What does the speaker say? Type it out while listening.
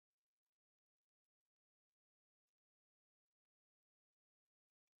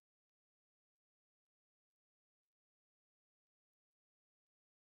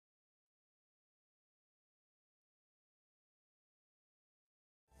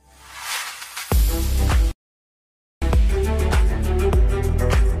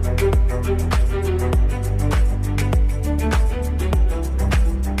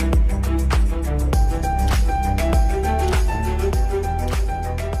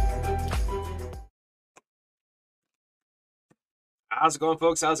How's it going,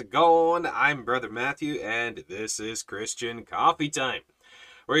 folks? How's it going? I'm Brother Matthew, and this is Christian Coffee Time,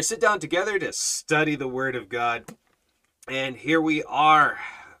 where we sit down together to study the Word of God. And here we are,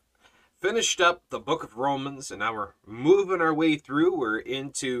 finished up the book of Romans, and now we're moving our way through. We're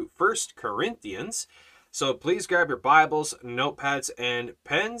into First Corinthians. So please grab your Bibles, notepads, and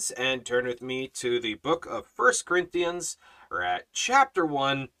pens, and turn with me to the book of First Corinthians. We're at chapter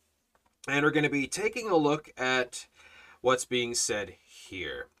 1, and we're going to be taking a look at what's being said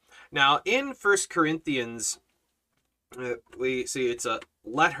here. Now, in First Corinthians, we see it's a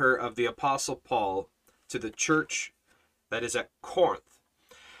letter of the Apostle Paul to the church that is at Corinth,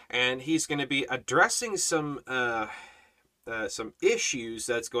 and he's going to be addressing some issues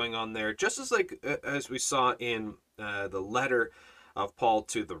that's going on there, just as we saw in the letter of Paul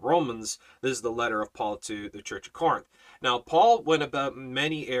to the Romans. This is the letter of Paul to the church of Corinth. Now, Paul went about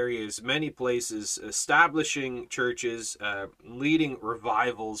many areas, many places, establishing churches, leading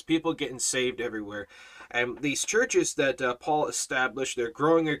revivals, people getting saved everywhere. And these churches that Paul established, they're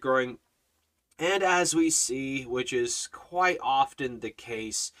growing and growing. And as we see, which is quite often the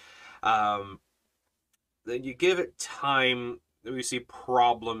case, then you give it time, we see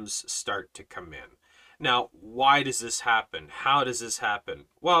problems start to come in. Now, why does this happen? How does this happen?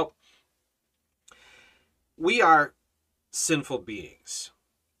 Well, we are sinful beings,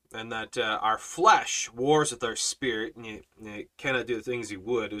 and that our flesh wars with our spirit, and you cannot do the things you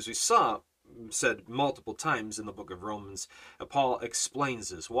would. As we said multiple times in the book of Romans, Paul explains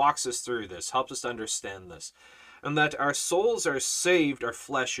this, walks us through this, helps us to understand this, and that our souls are saved, our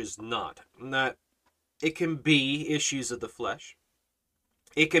flesh is not, and that it can be issues of the flesh.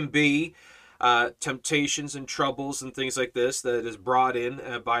 It can be temptations and troubles and things like this that is brought in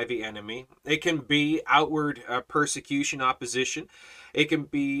by the enemy. It can be outward persecution, opposition. It can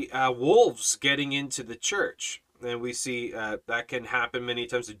be wolves getting into the church. And we see that can happen many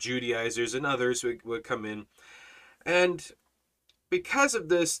times. The Judaizers and others would come in. And because of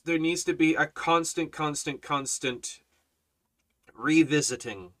this, there needs to be a constant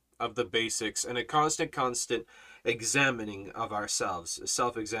revisiting of the basics and a constant examining of ourselves,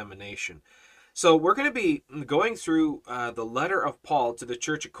 self-examination. So we're going to be going through the letter of Paul to the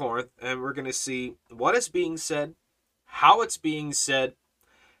church of Corinth, and we're going to see what is being said, how it's being said,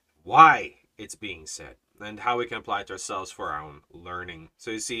 why it's being said, and how we can apply it to ourselves for our own learning.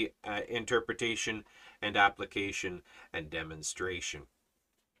 So you see interpretation and application and demonstration.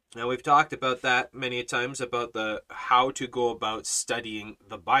 Now, we've talked about that many times, about the how to go about studying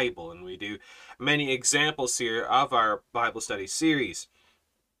the Bible, and we do many examples here of our Bible study series.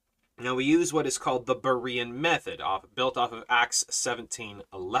 Now, we use what is called the Berean method, built off of Acts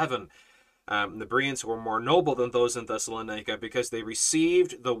 17:11. The Bereans were more noble than those in Thessalonica because they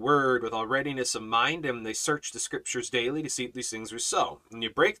received the word with all readiness of mind, and they searched the scriptures daily to see if these things were so. And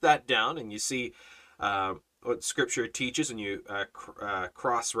you break that down, and you see what Scripture teaches, and you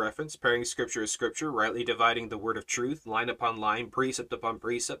cross-reference, pairing Scripture with Scripture, rightly dividing the word of truth, line upon line, precept upon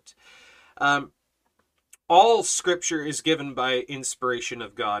precept. All Scripture is given by inspiration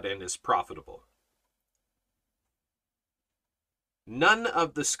of God and is profitable. None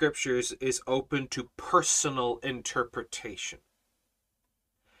of the Scriptures is open to personal interpretation.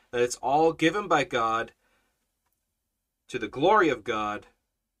 It's all given by God to the glory of God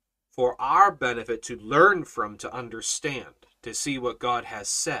for our benefit to learn from, to understand, to see what God has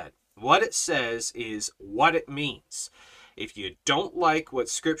said. What it says is what it means. If you don't like what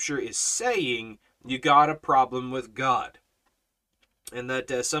Scripture is saying, you got a problem with God. And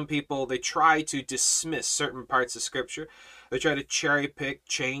that some people, they try to dismiss certain parts of Scripture. They try to cherry pick,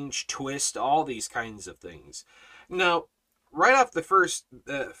 change, twist, all these kinds of things. Now, right off the first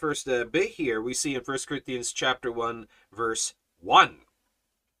bit here, we see in 1 Corinthians chapter 1, verse 1.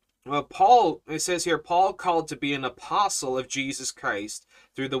 Well, it says here, Paul called to be an apostle of Jesus Christ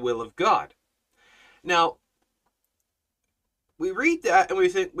through the will of God. Now, we read that and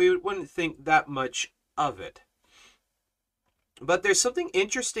we wouldn't think that much of it. But there's something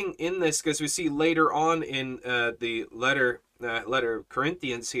interesting in this, because we see later on in the letter of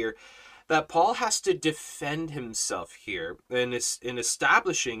Corinthians here that Paul has to defend himself here in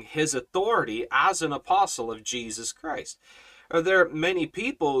establishing his authority as an apostle of Jesus Christ. There are many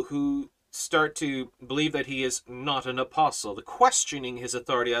people who start to believe that he is not an apostle, questioning his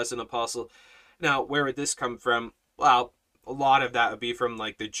authority as an apostle. Now, where would this come from? Well, a lot of that would be from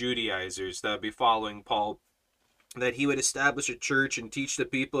like the Judaizers that would be following Paul, that he would establish a church and teach the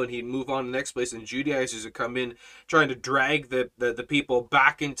people, and he'd move on to the next place, and Judaizers would come in trying to drag the people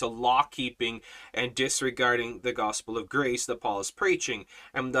back into law-keeping and disregarding the gospel of grace that Paul is preaching,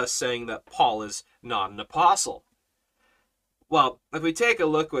 and thus saying that Paul is not an apostle. Well, if we take a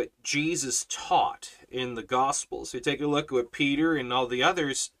look what Jesus taught in the Gospels, we take a look at what Peter and all the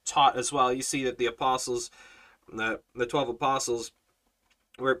others taught as well, you see that the apostles, the 12 apostles,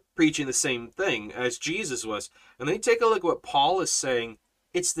 were preaching the same thing as Jesus was. And then you take a look at what Paul is saying,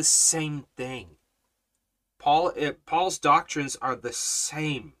 it's the same thing. Paul's doctrines are the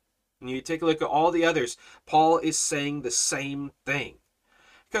same. And you take a look at all the others, Paul is saying the same thing.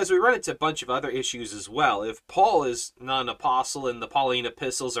 Because we run into a bunch of other issues as well. If Paul is not an apostle and the Pauline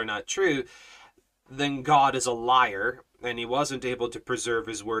epistles are not true, then God is a liar, and he wasn't able to preserve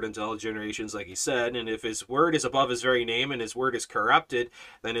his word until all generations, like he said. And if his word is above his very name and his word is corrupted,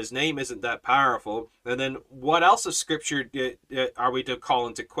 then his name isn't that powerful. And then what else of Scripture are we to call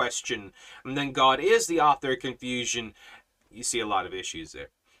into question? And then God is the author of confusion. You see a lot of issues there.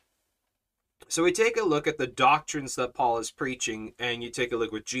 So we take a look at the doctrines that Paul is preaching, and you take a look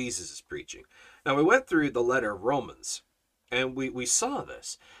at what Jesus is preaching. Now, we went through the letter of Romans, and we saw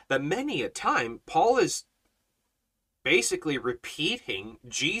this, that many a time Paul is basically repeating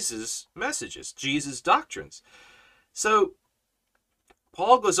Jesus' messages, Jesus' doctrines. So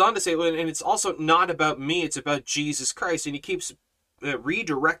Paul goes on to say, and it's also not about me, it's about Jesus Christ, and he keeps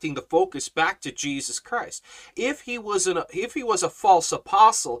redirecting the focus back to Jesus Christ. If he was a false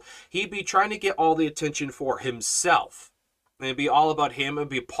apostle, he'd be trying to get all the attention for himself. And it'd be all about him. It'd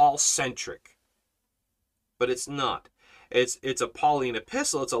be Paul-centric. But it's not. It's a Pauline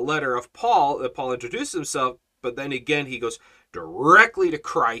epistle. It's a letter of Paul that Paul introduced himself, but then again he goes directly to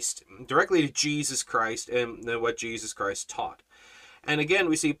Christ, directly to Jesus Christ, and what Jesus Christ taught. And again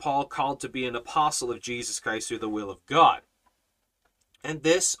we see Paul called to be an apostle of Jesus Christ through the will of God. And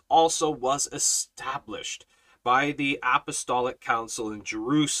this also was established by the Apostolic Council in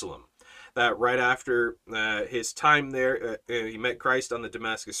Jerusalem. That right after his time there, he met Christ on the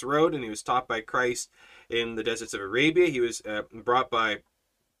Damascus Road, and he was taught by Christ in the deserts of Arabia. He was brought by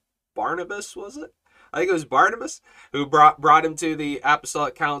Barnabas, was it? I think it was Barnabas who brought him to the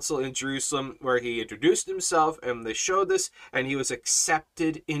Apostolic Council in Jerusalem, where he introduced himself, and they showed this, and he was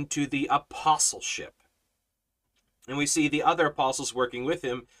accepted into the apostleship. And we see the other apostles working with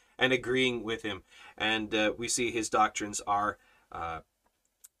him and agreeing with him. And we see his doctrines are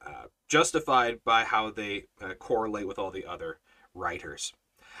justified by how they correlate with all the other writers.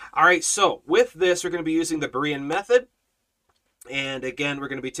 All right, so with this, we're going to be using the Berean method. And again, we're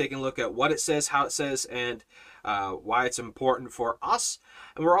going to be taking a look at what it says, how it says, and why it's important for us.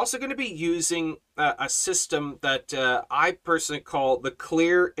 And we're also going to be using a system that I personally call the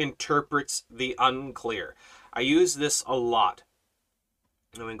clear interprets the unclear. I use this a lot.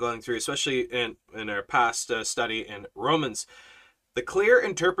 I've been going through, especially in our past study in Romans. The clear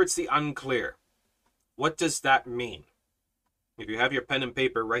interprets the unclear. What does that mean? If you have your pen and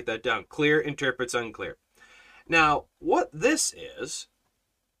paper, write that down. Clear interprets unclear. Now, what this is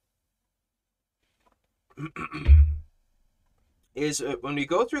when we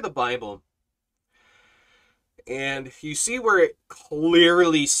go through the Bible and you see where it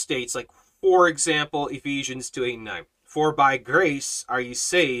clearly states, like, for example, Ephesians 2:8-9, for by grace are ye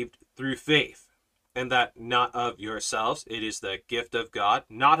saved through faith, and that not of yourselves, it is the gift of God,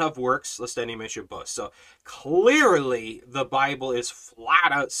 not of works, lest any man should boast. So clearly the Bible is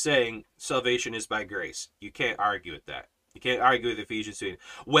flat out saying salvation is by grace. You can't argue with that. You can't argue with Ephesians 2:8.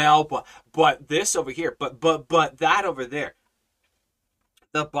 Well, but this over here, but that over there.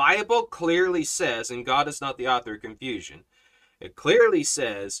 The Bible clearly says, and God is not the author of confusion, it clearly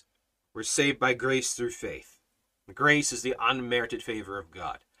says we're saved by grace through faith. Grace is the unmerited favor of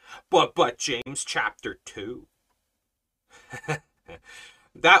God. But James chapter 2,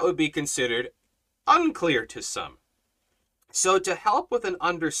 that would be considered unclear to some. So to help with an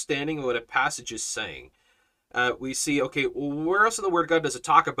understanding of what a passage is saying, we see, okay, where else in the Word of God does it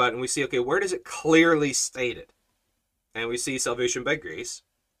talk about it? And we see, okay, where does it clearly state it? And we see salvation by grace.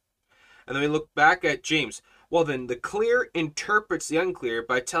 And then we look back at James. Well, then the clear interprets the unclear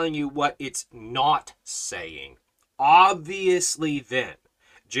by telling you what it's not saying. Obviously, then,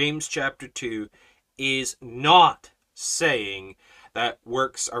 James chapter 2 is not saying that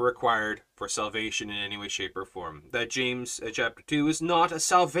works are required for salvation in any way, shape, or form. That James chapter 2 is not a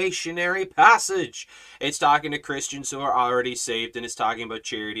salvationary passage. It's talking to Christians who are already saved, and it's talking about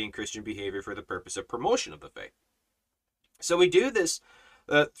charity and Christian behavior for the purpose of promotion of the faith. So we do this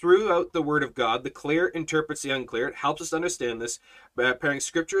throughout the Word of God. The clear interprets the unclear. It helps us understand this by pairing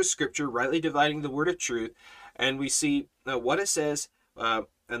Scripture with Scripture, rightly dividing the word of truth, and we see what it says, and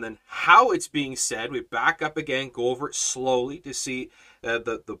then how it's being said. We back up again, go over it slowly to see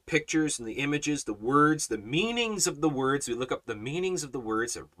the pictures and the images, the words, the meanings of the words. We look up the meanings of the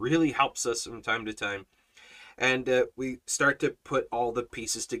words. It really helps us from time to time. and we start to put all the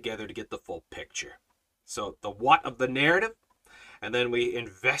pieces together to get the full picture. So the what of the narrative, and then we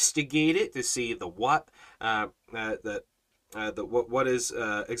investigate it to see the what, what is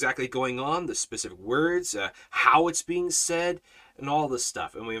exactly going on, the specific words, how it's being said, and all this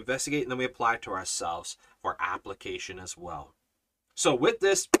stuff. And we investigate, and then we apply it to ourselves for application as well. So with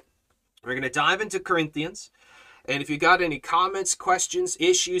this, we're going to dive into Corinthians. And if you got any comments, questions,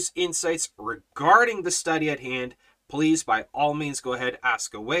 issues, insights regarding the study at hand, please, by all means, go ahead,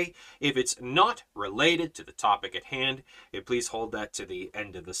 ask away. If it's not related to the topic at hand, please hold that to the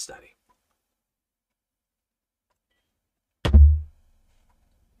end of the study.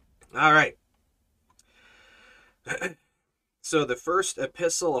 All right. So the first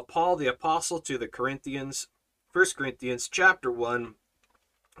epistle of Paul the Apostle to the Corinthians, 1 Corinthians chapter 1,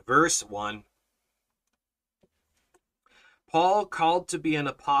 verse 1. Paul, called to be an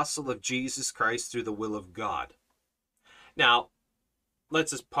apostle of Jesus Christ through the will of God. Now,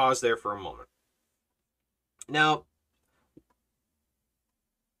 let's just pause there for a moment. Now,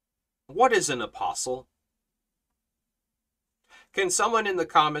 what is an apostle? Can someone in the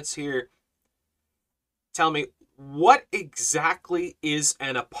comments here tell me what exactly is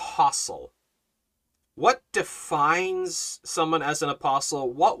an apostle? What defines someone as an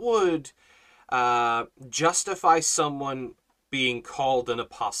apostle? What would justify someone being called an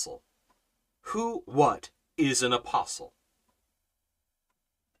apostle? What is an apostle?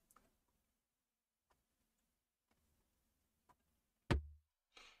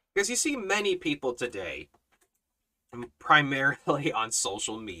 Because you see many people today, primarily on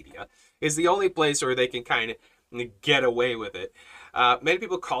social media, is the only place where they can kind of get away with it. Many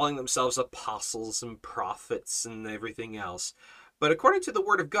people calling themselves apostles and prophets and everything else. But according to the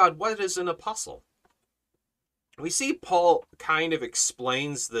Word of God, what is an apostle? We see Paul kind of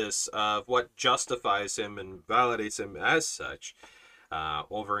explains this of what justifies him and validates him as such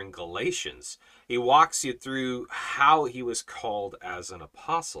over in Galatians. He walks you through how he was called as an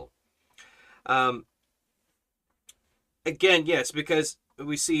apostle. Again, yes, because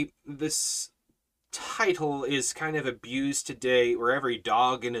we see this title is kind of abused today, where every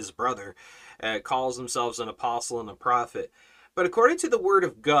dog and his brother calls themselves an apostle and a prophet. But according to the Word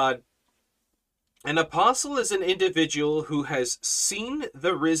of God, an apostle is an individual who has seen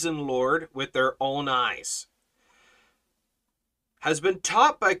the risen Lord with their own eyes, has been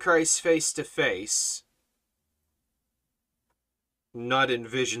taught by Christ face to face, not in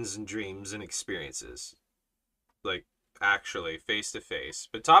visions and dreams and experiences, like actually face to face,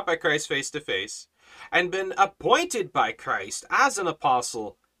 but taught by Christ face to face, and been appointed by Christ as an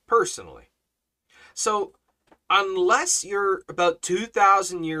apostle personally. So, unless you're about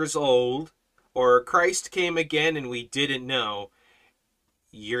 2,000 years old, or Christ came again and we didn't know,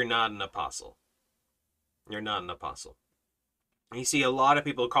 you're not an apostle. You're not an apostle. You see a lot of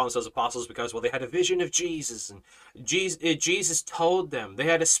people call themselves apostles because, well, they had a vision of Jesus, and Jesus told them. They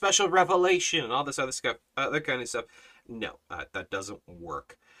had a special revelation and all this other stuff, other kind of stuff. No, that doesn't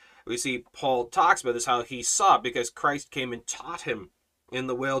work. We see Paul talks about this, how he saw, because Christ came and taught him in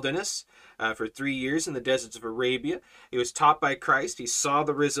the wilderness for 3 years in the deserts of Arabia. He was taught by Christ. He saw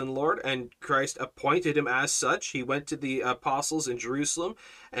the risen Lord, and Christ appointed him as such. He went to the apostles in Jerusalem,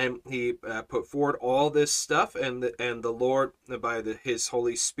 and he put forward all this stuff, and the Lord, by his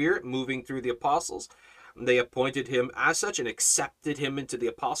Holy Spirit moving through the apostles, they appointed him as such and accepted him into the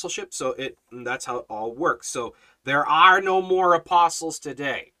apostleship. So that's how it all works. So there are no more apostles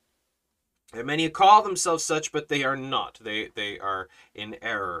today. And many call themselves such, but they are not. They are in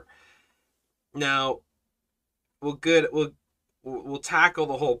error. Now, we'll tackle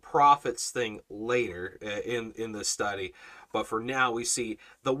the whole prophets thing later in the study. But for now, we see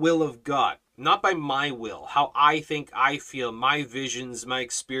the will of God, not by my will, how I think, I feel, my visions, my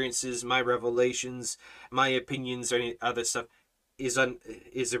experiences, my revelations, my opinions, or any other stuff is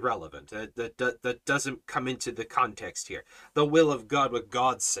irrelevant. That doesn't come into the context here. The will of God, what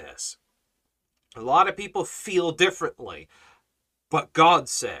God says. A lot of people feel differently, but God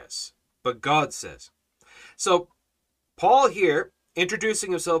says. But God says. So, Paul here,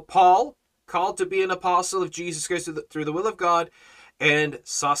 introducing himself, Paul, called to be an apostle of Jesus Christ through the will of God, and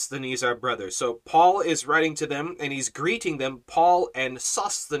Sosthenes, our brother. So, Paul is writing to them, and he's greeting them. Paul and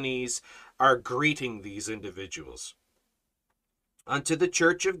Sosthenes are greeting these individuals. Unto the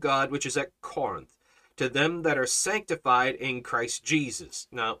church of God, which is at Corinth, to them that are sanctified in Christ Jesus.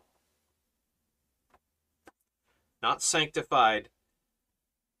 Now, not sanctified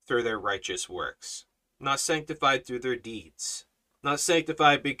through their righteous works. Not sanctified through their deeds. Not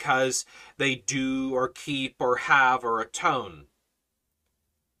sanctified because they do or keep or have or atone.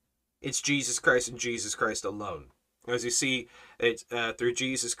 It's Jesus Christ and Jesus Christ alone. As you see, it's through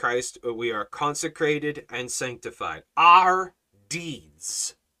Jesus Christ we are consecrated and sanctified. Our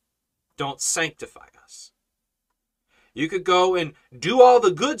deeds don't sanctify us. You could go and do all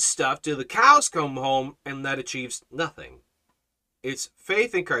the good stuff till the cows come home, and that achieves nothing. It's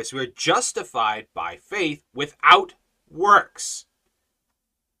faith in Christ. We are justified by faith without works.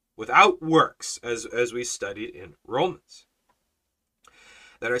 Without works, as we studied in Romans.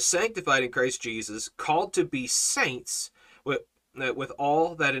 That are sanctified in Christ Jesus, called to be saints, with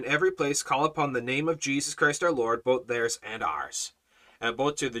all that in every place call upon the name of Jesus Christ our Lord, both theirs and ours. And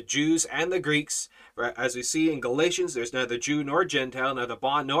both to the Jews and the Greeks, as we see in Galatians, there's neither Jew nor Gentile, neither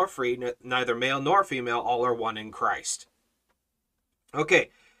bond nor free, neither male nor female, all are one in Christ.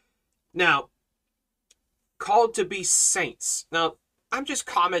 Okay, now, called to be saints. Now, I'm just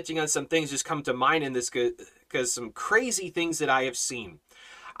commenting on some things just come to mind in this because some crazy things that I have seen.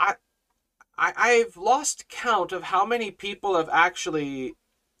 I've lost count of how many people have actually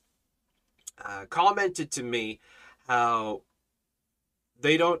commented to me how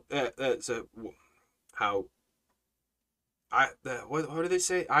they don't what do they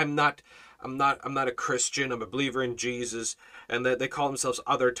say? I'm not a Christian. I'm a believer in Jesus, and that they call themselves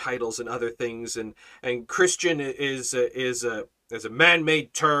other titles and other things, and Christian is a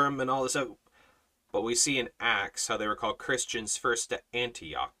man-made term and all this stuff. But we see in Acts how they were called Christians first at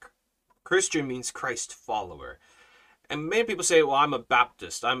Antioch. Christian means Christ follower. And many people say, well, I'm a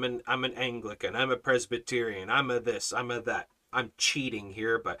Baptist, I'm an Anglican, I'm a Presbyterian, I'm a this, I'm a that. I'm cheating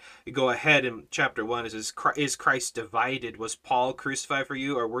here, but you go ahead in chapter 1, it says, is Christ divided? Was Paul crucified for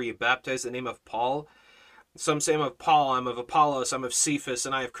you, or were you baptized in the name of Paul? Some say I'm of Paul, I'm of Apollos, I'm of Cephas,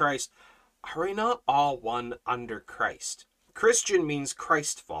 and I of Christ. Are we not all one under Christ? Christian means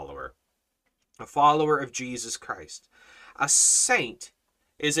Christ follower, a follower of Jesus Christ. A saint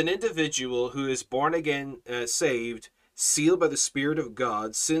is an individual who is born again, saved, sealed by the Spirit of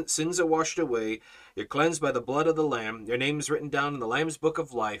God, sins are washed away, you're cleansed by the blood of the Lamb, your name is written down in the Lamb's book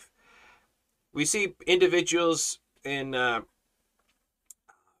of life. We see individuals in other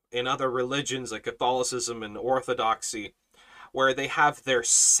religions like Catholicism and Orthodoxy where they have their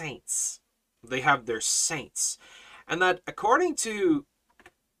saints. They have their saints. And that according to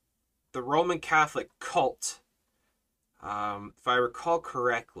the Roman Catholic cult, if I recall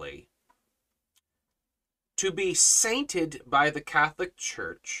correctly, to be sainted by the Catholic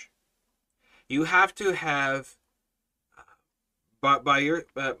Church, you have to have, by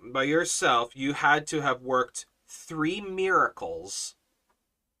yourself, you had to have worked 3 miracles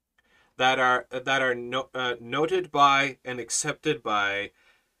that are noted by and accepted by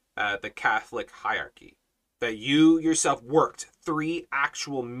the Catholic hierarchy. That you yourself worked 3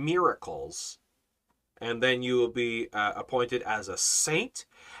 actual miracles, and then you will be appointed as a saint,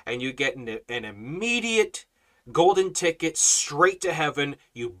 and you get an immediate golden ticket straight to heaven.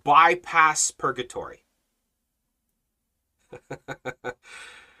 You bypass purgatory.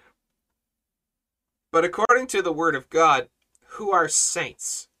 But according to the Word of God, who are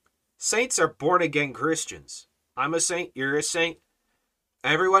saints? Saints are born-again Christians. I'm a saint, you're a saint.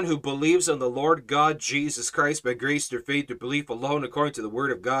 Everyone who believes on the Lord God Jesus Christ by grace through faith through belief alone according to the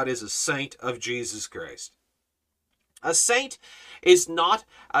Word of God is a saint of Jesus Christ. A saint is not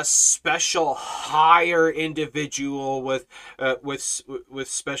a special higher individual with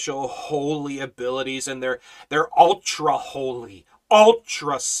special holy abilities, and they're ultra holy,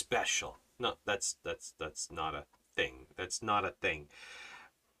 ultra special. No, that's not a thing. That's not a thing.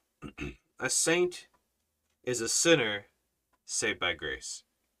 A saint is a sinner saved by grace,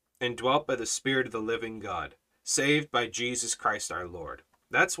 indwelt by the Spirit of the living God, saved by Jesus Christ our Lord.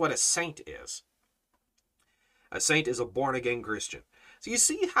 That's what a saint is. A saint is a born-again Christian. So you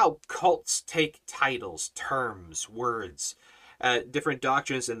see how cults take titles, terms, words, different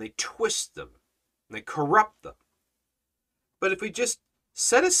doctrines, and they twist them, and they corrupt them. But if we just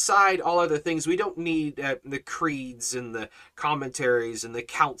set aside all other things, we don't need the creeds and the commentaries and the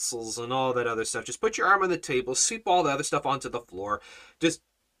councils and all that other stuff. Just put your arm on the table, sweep all the other stuff onto the floor. Just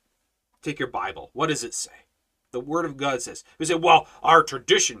take your Bible. What does it say? The Word of God says. We say, well, our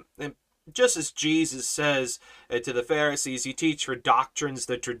tradition. And just as Jesus says to the Pharisees, you teach for doctrines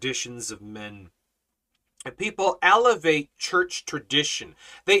the traditions of men. And people elevate church tradition.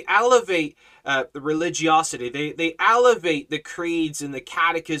 They elevate the religiosity. They elevate the creeds and the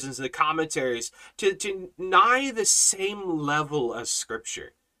catechisms and the commentaries to nigh the same level as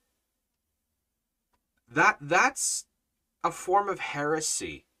Scripture. That's a form of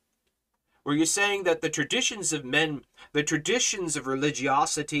heresy, where you're saying that the traditions of men, the traditions of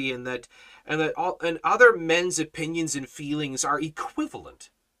religiosity, and other men's opinions and feelings are equivalent.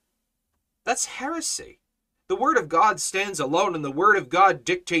 That's heresy. The Word of God stands alone, and the Word of God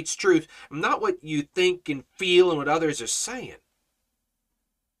dictates truth, not what you think and feel and what others are saying.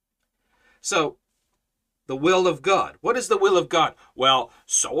 So, the will of God. What is the will of God? Well,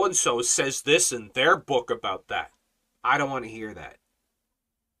 so-and-so says this in their book about that. I don't want to hear that.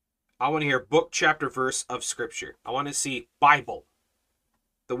 I want to hear book, chapter, verse of Scripture. I want to see Bible.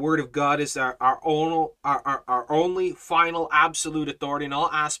 The Word of God is our only final absolute authority in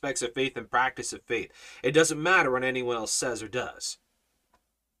all aspects of faith and practice of faith. It doesn't matter what anyone else says or does.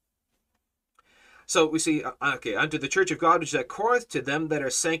 So we see, okay, unto the church of God which is at Corinth, to them that are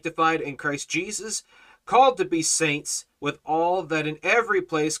sanctified in Christ Jesus, called to be saints, with all that in every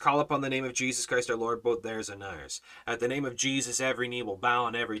place call upon the name of Jesus Christ our Lord, both theirs and ours. At the name of Jesus every knee will bow,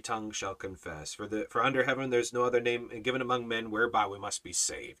 and every tongue shall confess. For under heaven there's no other name given among men whereby we must be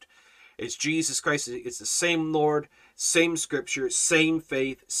saved. It's Jesus Christ. It's the same Lord, same Scripture, same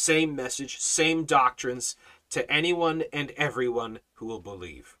faith, same message, same doctrines to anyone and everyone who will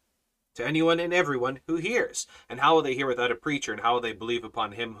believe. To anyone and everyone who hears. And how will they hear without a preacher? And how will they believe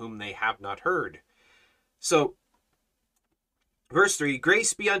upon him whom they have not heard? So, verse 3,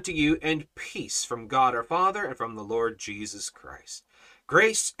 grace be unto you and peace from God our Father and from the Lord Jesus Christ.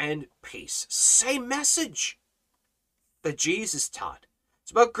 Grace and peace. Same message that Jesus taught.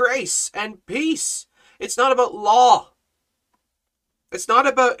 It's about grace and peace. It's not about law. It's not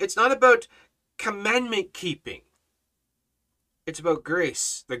about commandment keeping. It's about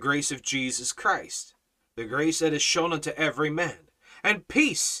grace, the grace of Jesus Christ, the grace that is shown unto every man. And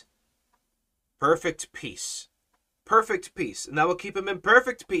peace, perfect peace, perfect peace. And thou wilt keep him in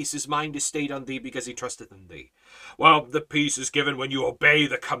perfect peace, his mind is stayed on thee because he trusteth in thee. Well, the peace is given when you obey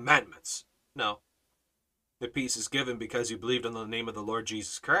the commandments. No, the peace is given because you believed on the name of the Lord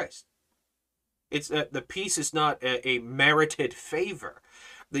Jesus Christ. It's the peace is not a merited favor.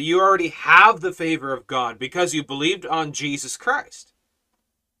 That you already have the favor of God because you believed on Jesus Christ.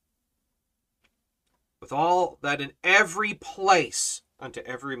 With all that in every place unto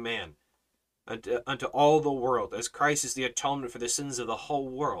every man, unto all the world, as Christ is the atonement for the sins of the whole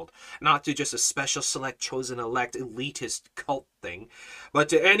world, not to just a special select, chosen elect, elitist cult thing, but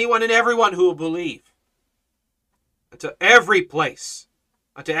to anyone and everyone who will believe. Unto every place,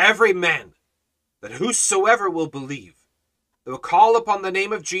 unto every man, that whosoever will believe, that will call upon the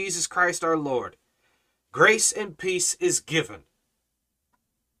name of Jesus Christ our Lord, grace and peace is given.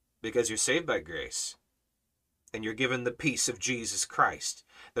 Because you're saved by grace. And you're given the peace of Jesus Christ.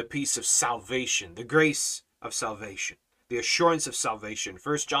 The peace of salvation. The grace of salvation. The assurance of salvation.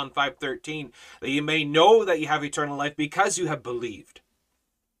 1 John 5:13. That you may know that you have eternal life because you have believed.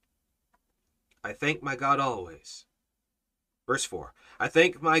 I thank my God always. Verse 4. I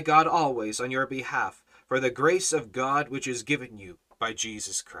thank my God always on your behalf, for the grace of God which is given you by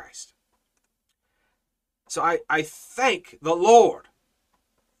Jesus Christ. So I thank the Lord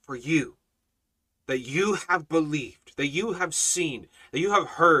for you, that you have believed, that you have seen, that you have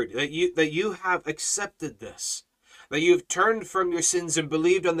heard, that you have accepted this, that you have turned from your sins and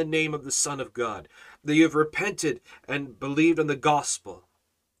believed on the name of the Son of God, that you have repented and believed on the gospel.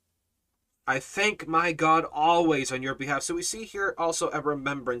 I thank my God always on your behalf. So we see here also a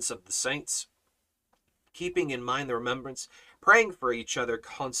remembrance of the saints. Keeping in mind the remembrance, praying for each other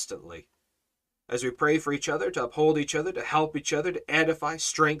constantly. As we pray for each other, to uphold each other, to help each other, to edify,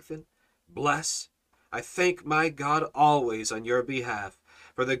 strengthen, bless. I thank my God always on your behalf,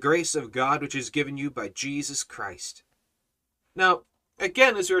 for the grace of God which is given you by Jesus Christ. Now,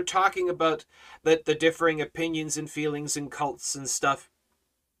 again, as we were talking about the differing opinions and feelings and cults and stuff,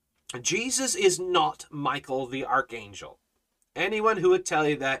 Jesus is not Michael the Archangel. Anyone who would tell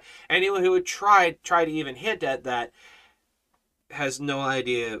you that, anyone who would try to even hint at that, has no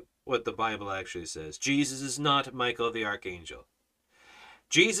idea what the Bible actually says. Jesus is not Michael the Archangel.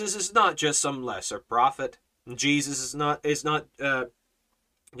 Jesus is not just some lesser prophet. Jesus is not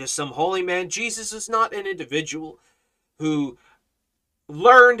just some holy man. Jesus is not an individual who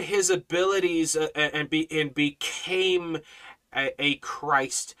learned his abilities and became a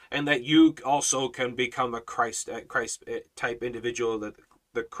Christ, and that you also can become a Christ type individual,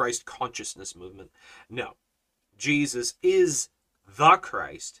 the Christ consciousness movement. No, Jesus is the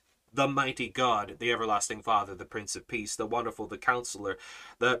Christ, the mighty God, the everlasting Father, the Prince of Peace, the wonderful, the Counselor,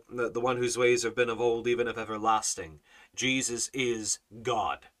 the one whose ways have been of old, even of everlasting. Jesus is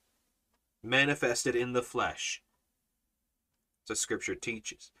God, manifested in the flesh. So Scripture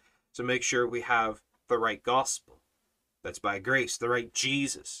teaches. So make sure we have the right gospel. That's by grace, the right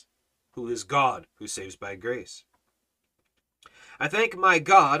Jesus, who is God, who saves by grace. I thank my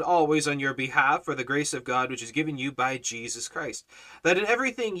God always on your behalf for the grace of God which is given you by Jesus Christ, that in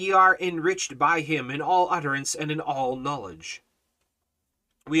everything ye are enriched by him in all utterance and in all knowledge.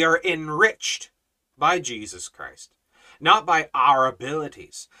 We are enriched by Jesus Christ, not by our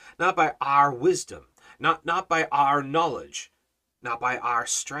abilities, not by our wisdom, not by our knowledge, not by our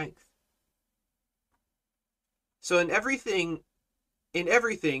strength. So in everything,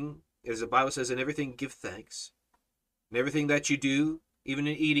 as the Bible says, in everything give thanks. In everything that you do, even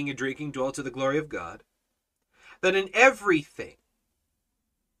in eating and drinking, dwell to the glory of God. That in everything,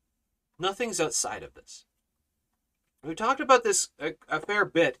 nothing's outside of this. We talked about this a fair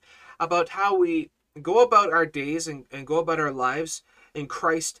bit, about how we go about our days and go about our lives in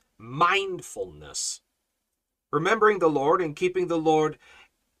Christ mindfulness. Remembering the Lord and keeping the Lord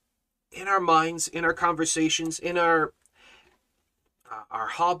in our minds, in our conversations, in our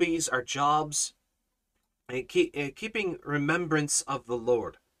hobbies, our jobs, and keeping remembrance of the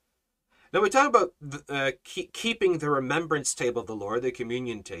Lord. Now we talk about keeping the remembrance table of the Lord, the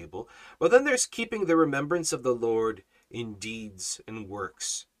communion table, but then there's keeping the remembrance of the Lord in deeds and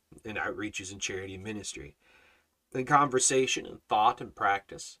works, in outreaches and charity and ministry, in conversation and thought and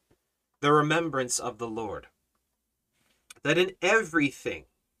practice. The remembrance of the Lord. That in everything.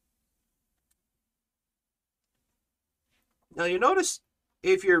 Now you notice,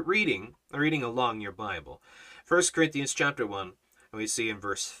 if you're reading along your Bible, 1 Corinthians chapter 1, and we see in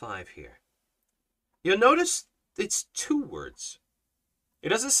verse 5 here. You'll notice it's two words. It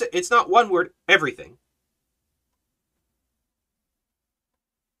doesn't say, it's not one word, everything.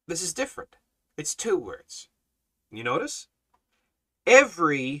 This is different. It's two words. You notice?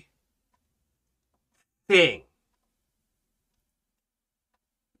 Every thing.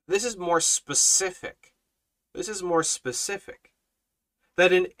 This is more specific. This is more specific.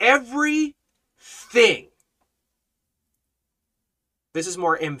 That in every thing. This is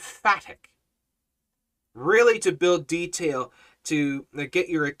more emphatic. Really to build detail, to get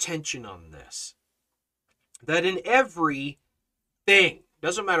your attention on this. That in every thing,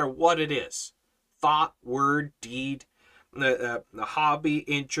 doesn't matter what it is, thought, word, deed, the hobby,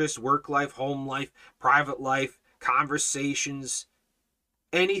 interest, work life, home life, private life, conversations,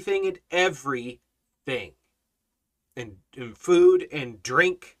 anything and everything. And food and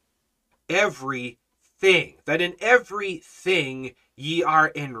drink, everything. That in everything ye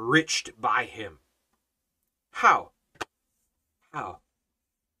are enriched by him. How? How?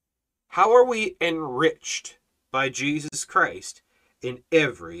 How are we enriched by Jesus Christ in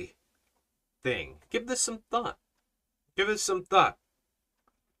everything? Give this some thought. Give it some thought.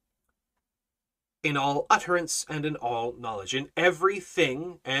 In all utterance and in all knowledge. In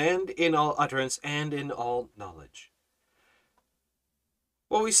everything and in all utterance and in all knowledge.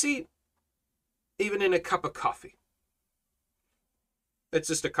 Well, we see even in a cup of coffee. It's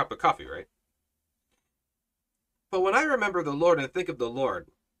just a cup of coffee, right? But when I remember the Lord and think of the Lord,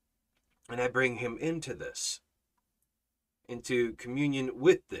 and I bring him into this, into communion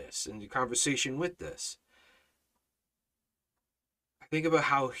with this, into conversation with this, I think about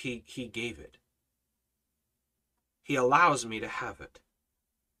how he gave it. He allows me to have it.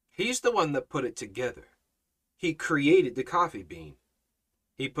 He's the one that put it together. He created the coffee bean.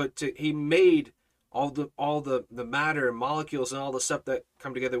 He made all the matter and molecules and all the stuff that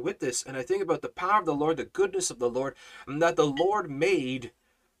come together with this. And I think about the power of the Lord, the goodness of the Lord, and that the Lord made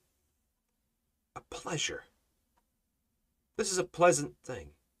a pleasure. This is a pleasant thing.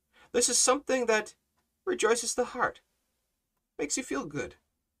 This is something that rejoices the heart. Makes you feel good.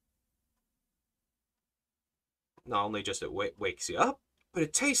 Not only just it wakes you up, but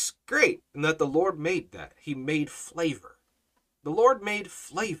it tastes great. And that the Lord made that. He made flavor. The Lord made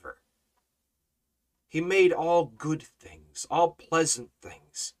flavor. He made all good things, all pleasant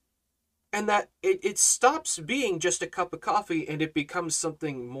things. And that it stops being just a cup of coffee and it becomes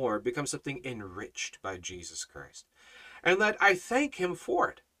something more, it becomes something enriched by Jesus Christ. And that I thank him for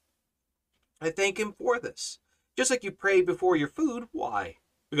it. I thank him for this. Just like you pray before your food, why?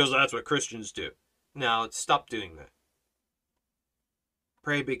 Because that's what Christians do. Now, stop doing that.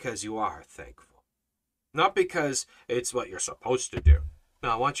 Pray because you are thankful. Not because it's what you're supposed to do. No,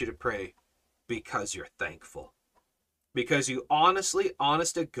 I want you to pray because you're thankful. Because you honestly,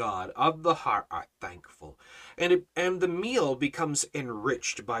 honest to God, of the heart, are thankful. And the meal becomes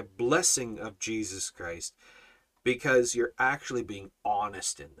enriched by blessing of Jesus Christ. Because you're actually being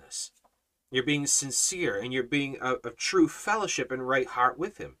honest in this. You're being sincere and you're being of true fellowship and right heart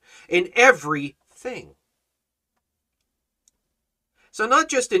with him. In everything. So not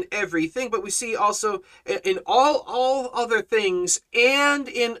just in everything, but we see also in all other things and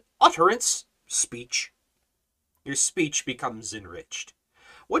in utterance, speech. Your speech becomes enriched.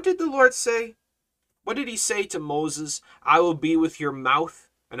 What did the Lord say? What did he say to Moses? I will be with your mouth,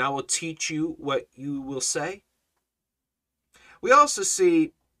 and I will teach you what you will say. We also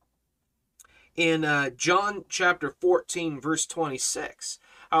see in John chapter 14, verse 26,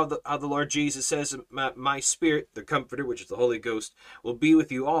 how the Lord Jesus says, my spirit, the Comforter, which is the Holy Ghost, will be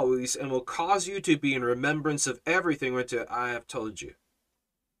with you always, and will cause you to be in remembrance of everything which I have told you.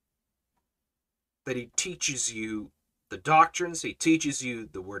 That he teaches you the doctrines, he teaches you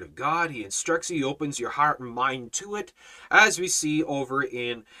the Word of God, he instructs you, he opens your heart and mind to it, as we see over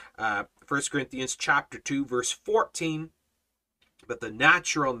in 1 Corinthians chapter 2, verse 14. But the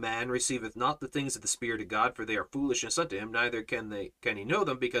natural man receiveth not the things of the Spirit of God, for they are foolishness unto him, neither can he know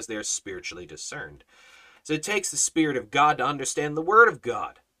them, because they are spiritually discerned. So it takes the Spirit of God to understand the Word of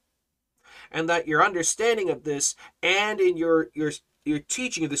God. And that your understanding of this and in your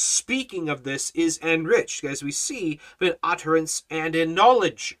teaching of the speaking of this is enriched, as we see in utterance and in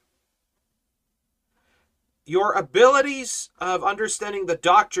knowledge. Your abilities of understanding the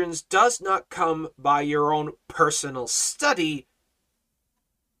doctrines does not come by your own personal study,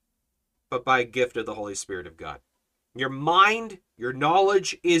 but by a gift of the Holy Spirit of God. Your mind, your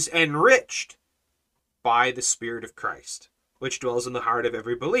knowledge is enriched by the Spirit of Christ, which dwells in the heart of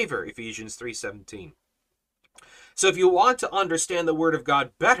every believer, Ephesians 3:17. So if you want to understand the Word of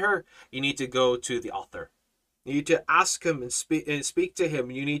God better, you need to go to the author. You need to ask him and speak to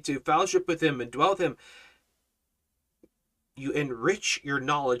him. You need to fellowship with him and dwell with him. You enrich your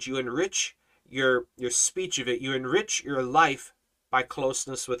knowledge. You enrich your speech of it. You enrich your life by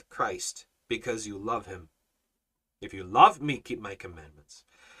closeness with Christ, because you love him. If you love me, keep my commandments.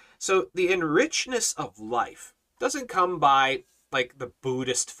 So the enrichedness of life doesn't come by like the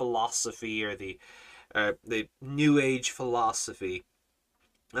Buddhist philosophy or the New Age philosophy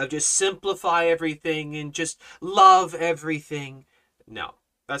of just simplify everything and just love everything. No,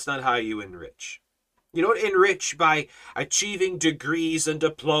 that's not how you enrich. You don't enrich by achieving degrees and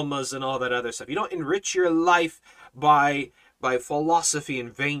diplomas and all that other stuff. You don't enrich your life by philosophy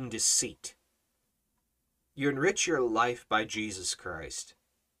and vain deceit. You enrich your life by Jesus Christ,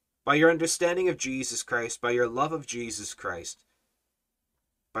 by your understanding of Jesus Christ, by your love of Jesus Christ,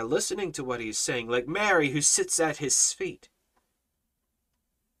 by listening to what he is saying, like Mary who sits at his feet.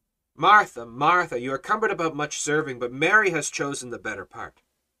 Martha, Martha, you are cumbered about much serving, but Mary has chosen the better part.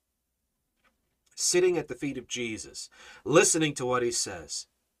 Sitting at the feet of Jesus, listening to what he says,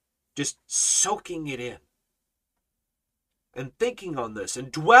 just soaking it in, and thinking on this,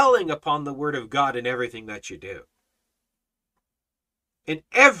 and dwelling upon the Word of God in everything that you do. In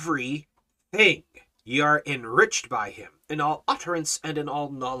everything ye are enriched by him, in all utterance and in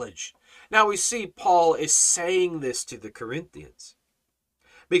all knowledge. Now we see Paul is saying this to the Corinthians,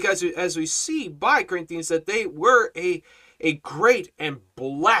 because as we see by Corinthians that they were a great and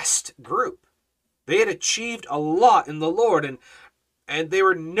blessed group. They had achieved a lot in the Lord, and they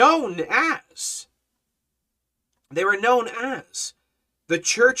were known as the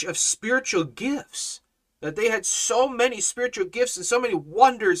church of spiritual gifts. That they had so many spiritual gifts and so many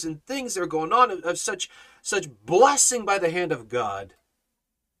wonders and things that were going on of such blessing by the hand of God.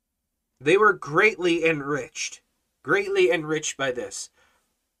 They were greatly enriched by this.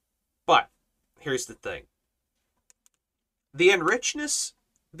 But here's the thing. The enrichedness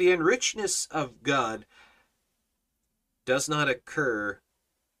of God does not occur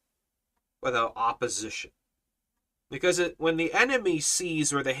without opposition. Because when the enemy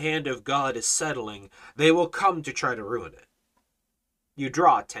sees where the hand of God is settling, they will come to try to ruin it. You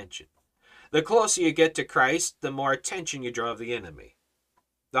draw attention. The closer you get to Christ, the more attention you draw of the enemy.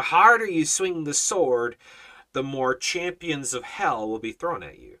 The harder you swing the sword, the more champions of hell will be thrown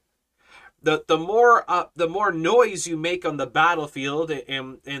at you. The more noise you make on the battlefield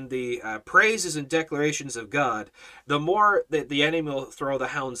and the praises and declarations of God, the more that the enemy will throw the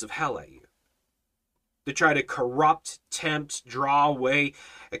hounds of hell at you. To try to corrupt, tempt, draw away,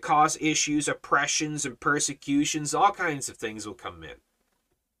 cause issues, oppressions, and persecutions. All kinds of things will come in.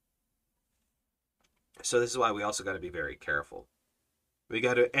 So this is why we also got to be very careful. We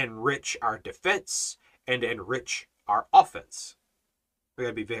got to enrich our defense and enrich our offense. We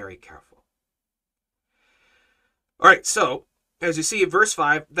got to be very careful. All right, so as you see in verse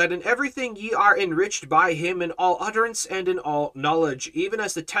 5, that in everything ye are enriched by him in all utterance and in all knowledge, even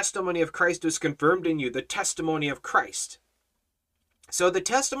as the testimony of Christ is confirmed in you, the testimony of Christ. So the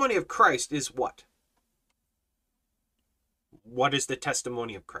testimony of Christ is what? What is the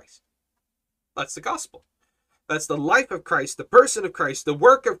testimony of Christ? That's the gospel. That's the life of Christ, the person of Christ, the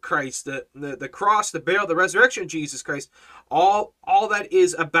work of Christ, the cross, the burial, the resurrection of Jesus Christ. All that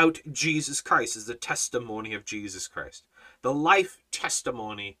is about Jesus Christ is the testimony of Jesus Christ. The life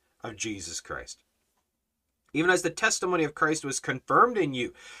testimony of Jesus Christ. Even as the testimony of Christ was confirmed in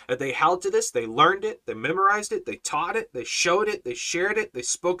you, that they held to this, they learned it, they memorized it, they taught it, they showed it, they shared it, they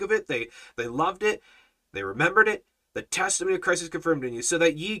spoke of it, they loved it, they remembered it. The testimony of Christ is confirmed in you, so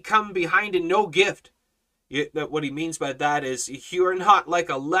that ye come behind in no gift. What he means by that is you are not like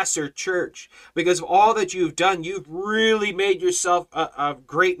a lesser church. Because of all that you've done, you've really made yourself a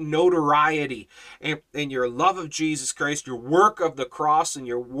great notoriety in your love of Jesus Christ, your work of the cross, and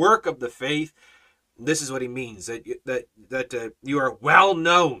your work of the faith. This is what he means, that you are well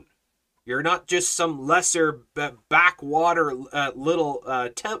known. You're not just some lesser backwater little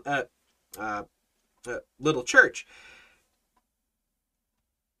church.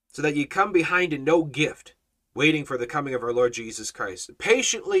 So that you come behind in no gift, waiting for the coming of our Lord Jesus Christ.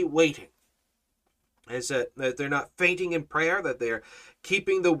 Patiently waiting. Is that they're not fainting in prayer, that they're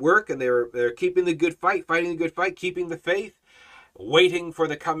keeping the work, and they're keeping the good fight, fighting the good fight, keeping the faith, waiting for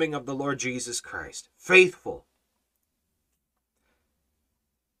the coming of the Lord Jesus Christ. Faithful.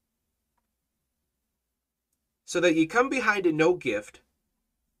 So that ye come behind in no gift,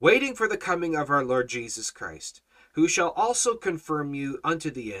 waiting for the coming of our Lord Jesus Christ, who shall also confirm you unto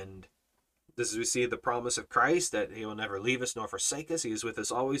the end. This is, we see the promise of Christ, that he will never leave us nor forsake us. He is with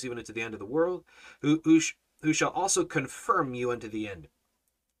us always, even unto the end of the world. Who shall also confirm you unto the end.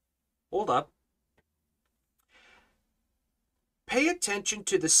 Hold up. Pay attention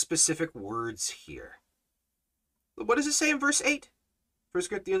to the specific words here. What does it say in verse 8? 1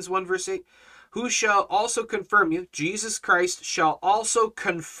 Corinthians 1 verse 8. Who shall also confirm you? Jesus Christ shall also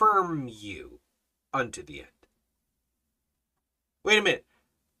confirm you unto the end. Wait a minute.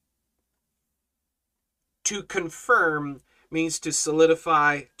 To confirm means to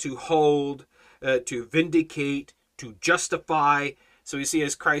solidify, to hold, to vindicate, to justify. So we see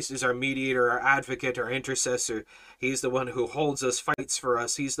as Christ is our mediator, our advocate, our intercessor. He's the one who holds us, fights for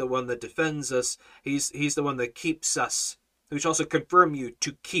us. He's the one that defends us. He's the one that keeps us. Who shall also confirm you,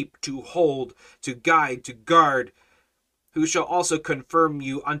 to keep, to hold, to guide, to guard. Who shall also confirm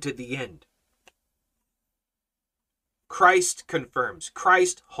you unto the end. Christ confirms.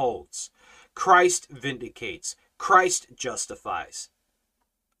 Christ holds. Christ vindicates. Christ justifies.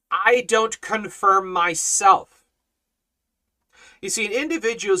 I don't confirm myself. You see,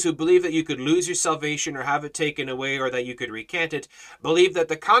 individuals who believe that you could lose your salvation or have it taken away, or that you could recant it, believe that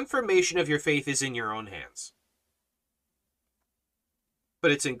the confirmation of your faith is in your own hands.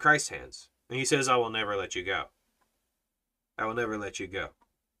 But it's in Christ's hands. And he says, I will never let you go. I will never let you go.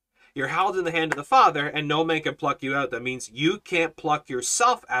 You're held in the hand of the Father, and no man can pluck you out. That means you can't pluck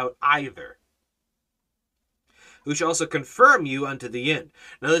yourself out either. Who shall also confirm you unto the end.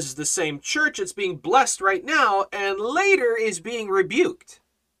 Now this is the same church that's being blessed right now, and later is being rebuked.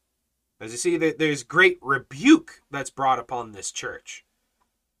 As you see, there's great rebuke that's brought upon this church.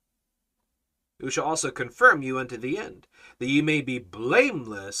 Who shall also confirm you unto the end, that ye may be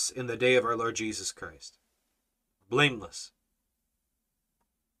blameless in the day of our Lord Jesus Christ. Blameless.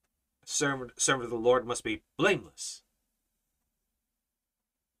 Servant of the Lord must be blameless.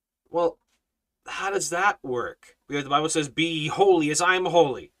 Well, how does that work? Because the Bible says, be ye holy as I am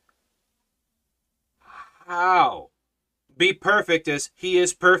holy. How? Be perfect as he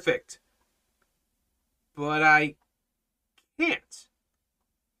is perfect. But I can't.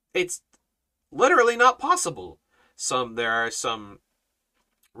 It's literally not possible. There are some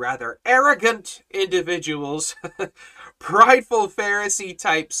rather arrogant individuals, prideful Pharisee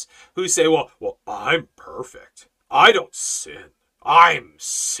types, who say, well, I'm perfect. I don't sin. I'm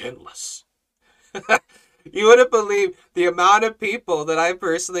sinless. You wouldn't believe the amount of people that I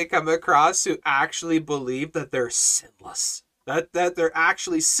personally come across who actually believe that they're sinless. That they're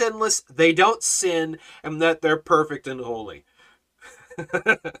actually sinless, they don't sin, and that they're perfect and holy.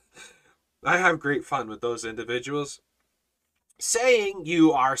 I have great fun with those individuals. Saying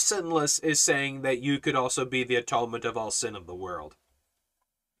you are sinless is saying that you could also be the atonement of all sin of the world.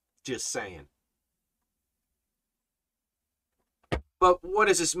 Just saying. But what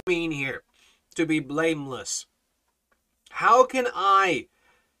does this mean here? To be blameless. How can I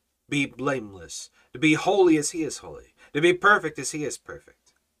be blameless? To be holy as he is holy. To be perfect as he is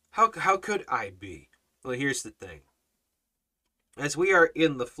perfect. How could I be? Well, here's the thing. As we are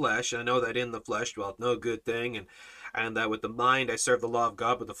in the flesh, I know that in the flesh dwelleth no good thing, and that with the mind I serve the law of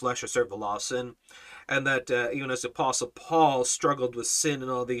God, with the flesh I serve the law of sin. And that even as Apostle Paul struggled with sin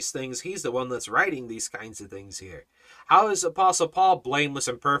and all these things, he's the one that's writing these kinds of things here. How is Apostle Paul blameless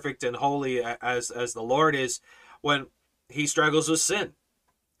and perfect and holy as the Lord is when he struggles with sin?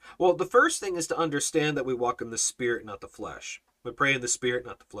 Well, the first thing is to understand that we walk in the Spirit, not the flesh. We pray in the Spirit,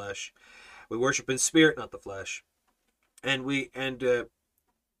 not the flesh. We worship in spirit, not the flesh. And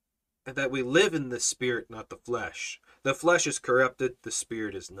that we live in the Spirit, not the flesh. The flesh is corrupted, the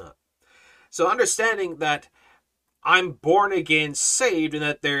Spirit is not. So understanding that I'm born again, saved, and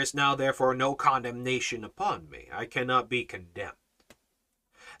that there is now therefore no condemnation upon me. I cannot be condemned.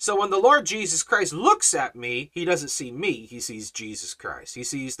 So when the Lord Jesus Christ looks at me, he doesn't see me, he sees Jesus Christ. He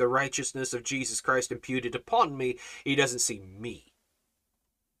sees the righteousness of Jesus Christ imputed upon me. He doesn't see me.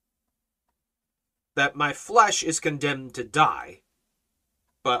 That my flesh is condemned to die,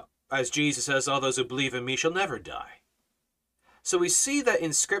 but as Jesus says, all those who believe in me shall never die. So we see that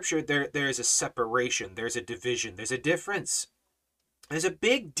in Scripture there is a separation, there's a division, there's a difference. There's a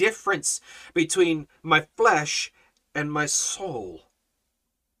big difference between my flesh and my soul.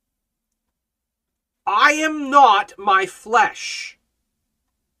 I am not my flesh.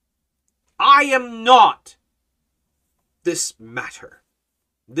 I am not this matter.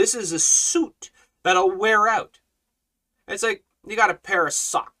 This is a suit that'll wear out. It's like you got a pair of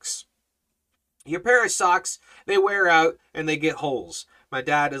socks. Your pair of socks, they wear out and they get holes. My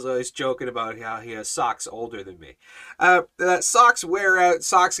dad is always joking about how he has socks older than me. That socks wear out,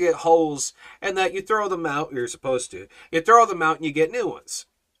 socks get holes, and that you throw them out, you're supposed to. You throw them out and you get new ones.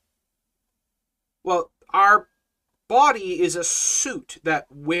 Well, our body is a suit that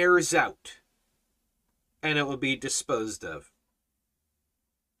wears out, and it will be disposed of.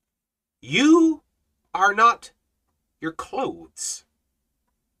 You are not your clothes.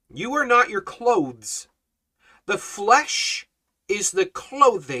 You are not your clothes. The flesh is the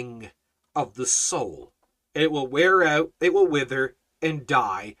clothing of the soul. It will wear out, it will wither and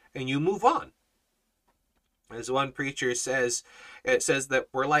die, and you move on. As one preacher says, it says that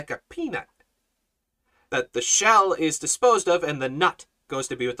we're like a peanut. That the shell is disposed of and the nut goes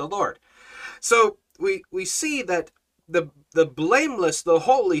to be with the Lord. So we see that the blameless, the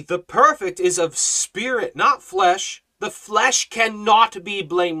holy, the perfect is of spirit, not flesh. The flesh cannot be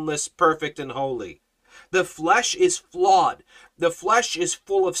blameless, perfect, and holy. The flesh is flawed. The flesh is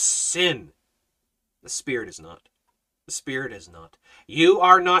full of sin. The Spirit is not. The Spirit is not. You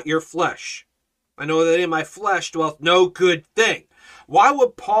are not your flesh. I know that in my flesh dwelleth no good thing. Why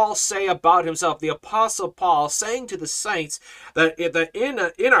would Paul say about himself, the Apostle Paul, saying to the saints that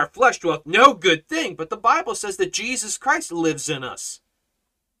in our flesh dwelleth no good thing, but the Bible says that Jesus Christ lives in us?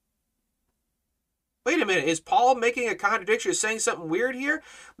 Wait a minute, is Paul making a contradiction, saying something weird here?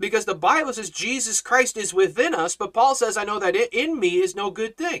 Because the Bible says Jesus Christ is within us, but Paul says, I know that in me is no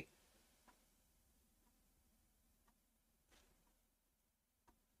good thing.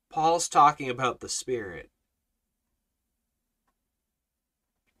 Paul's talking about the Spirit.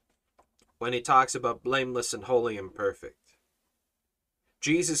 When he talks about blameless and holy and perfect.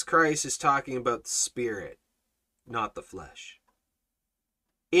 Jesus Christ is talking about the Spirit, not the flesh.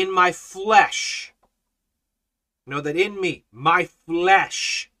 In my flesh, know that in me, my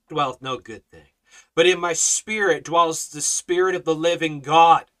flesh, dwelleth no good thing. But in my spirit dwells the Spirit of the living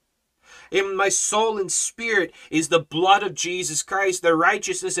God. In my soul and spirit is the blood of Jesus Christ, the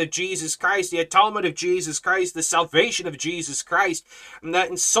righteousness of Jesus Christ, the atonement of Jesus Christ, the salvation of Jesus Christ. And that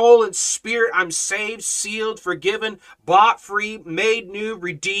in soul and spirit I'm saved, sealed, forgiven, bought free, made new,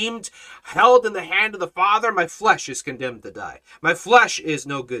 redeemed, held in the hand of the Father. My flesh is condemned to die. My flesh is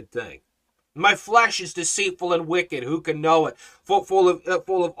no good thing. My flesh is deceitful and wicked. Who can know it? Full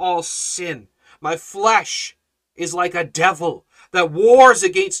of all sin. My flesh is like a devil that wars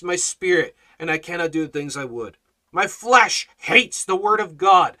against my spirit, and I cannot do the things I would. My flesh hates the word of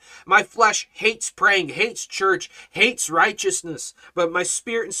God. My flesh hates praying, hates church, hates righteousness. But my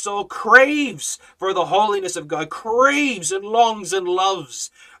spirit and soul craves for the holiness of God, craves and longs and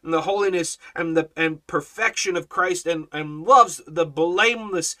loves the holiness and perfection of Christ, and loves the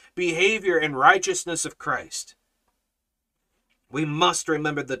blameless behavior and righteousness of Christ. We must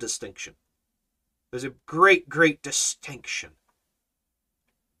remember the distinction. There's a great, great distinction.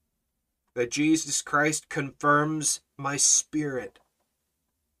 That Jesus Christ confirms my spirit.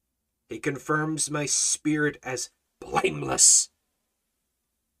 He confirms my spirit as blameless.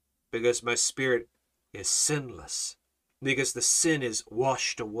 Because my spirit is sinless. Because the sin is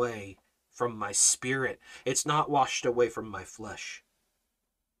washed away from my spirit. It's not washed away from my flesh.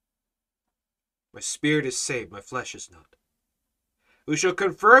 My spirit is saved, my flesh is not. who shall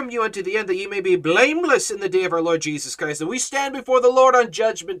confirm you unto the end, that ye may be blameless in the day of our Lord Jesus Christ. And we stand before the Lord on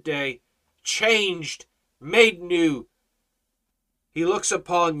judgment day, changed, made new. He looks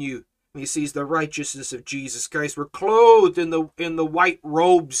upon you and he sees the righteousness of Jesus Christ. We're clothed in the white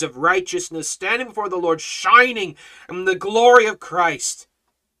robes of righteousness, standing before the Lord, shining in the glory of Christ.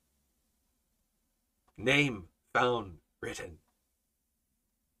 Name found written.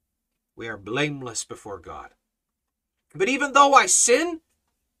 We are blameless before God. But even though I sin,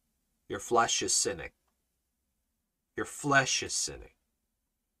 your flesh is sinning. Your flesh is sinning.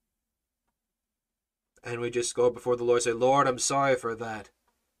 And we just go before the Lord and say, Lord, I'm sorry for that.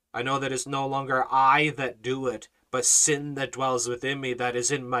 I know that it's no longer I that do it, but sin that dwells within me, that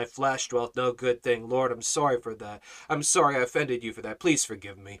is in my flesh, dwelleth no good thing. Lord, I'm sorry for that. I'm sorry I offended you for that. Please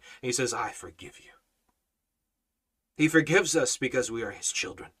forgive me. And he says, I forgive you. He forgives us because we are his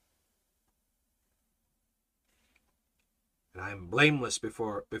children. And I am blameless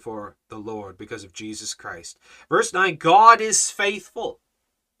before the Lord because of Jesus Christ. Verse 9, God is faithful.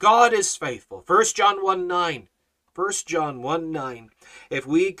 God is faithful. 1 John 1:9. 1 John 1:9. If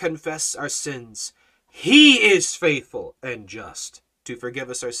we confess our sins, he is faithful and just to forgive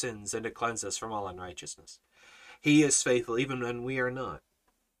us our sins and to cleanse us from all unrighteousness. He is faithful even when we are not.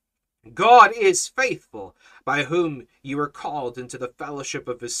 God is faithful, by whom you are called into the fellowship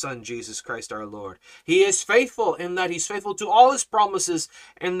of his Son, Jesus Christ our Lord. He is faithful in that he's faithful to all his promises,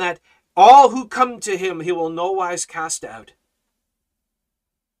 and that all who come to him he will no wise cast out.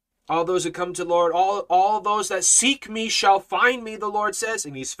 All those who come to the Lord, all those that seek me shall find me, the Lord says,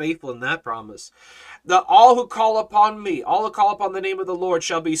 and he's faithful in that promise. That all who call upon me, all who call upon the name of the Lord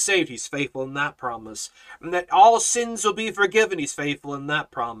shall be saved. He's faithful in that promise. And that all sins will be forgiven. He's faithful in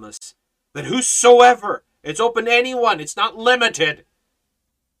that promise. That whosoever, it's open to anyone, it's not limited.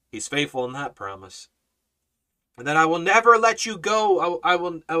 He's faithful in that promise. And that I will never let you go. I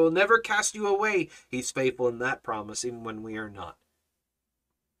will never cast you away. He's faithful in that promise, even when we are not.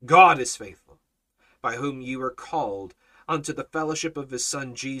 God is faithful, by whom you are called unto the fellowship of his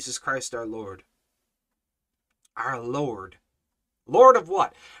Son, Jesus Christ our Lord. Our Lord. Lord of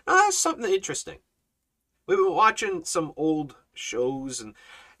what? Now that's something interesting. We've been watching some old shows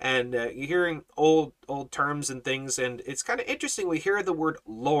and you're hearing old terms and things, and it's kind of interesting. We hear the word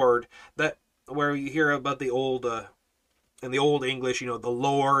Lord, that where you hear about the old in the old English, the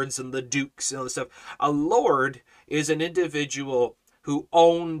lords and the dukes and all this stuff. A lord is an individual who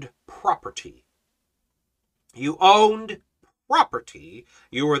owned property. You owned property.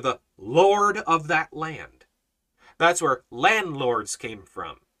 You were the lord of that land. That's where landlords came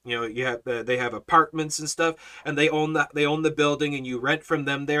from. They have apartments and stuff, and they own the building, and you rent from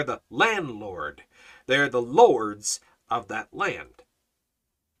them. They're the landlord. They're the lords of that land.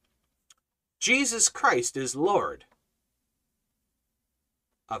 Jesus Christ is Lord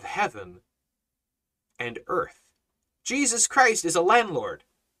of heaven and earth. Jesus Christ is a landlord.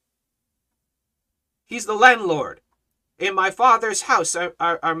 He's the landlord. In my Father's house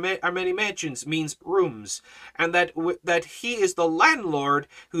are many mansions, means rooms. And that he is the landlord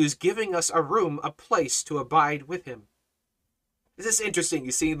who's giving us a room, a place to abide with him. Is this interesting?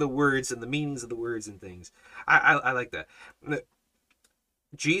 You see the words and the meanings of the words and things. I like that.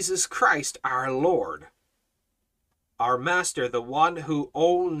 Jesus Christ, our Lord, our Master, the one who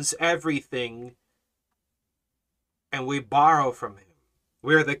owns everything, and we borrow from him.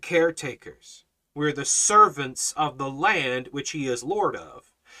 We're the caretakers. We're the servants of the land which he is Lord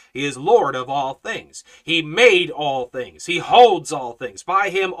of. He is Lord of all things. He made all things. He holds all things. By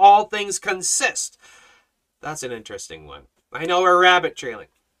him all things consist. That's an interesting one. I know we're rabbit trailing.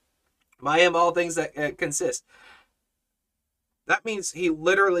 By him all things that consist. That means he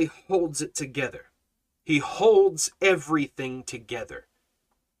literally holds it together. He holds everything together.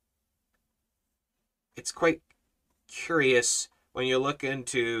 It's quite curious when you look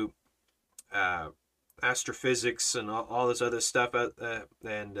into astrophysics and all this other stuff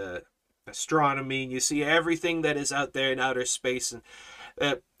and astronomy, and you see everything that is out there in outer space,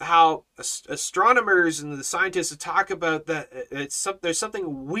 and how astronomers and the scientists talk about that there's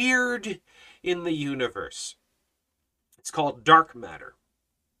something weird in the universe. It's called dark matter.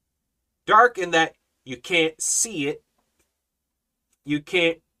 Dark in that you can't see it, you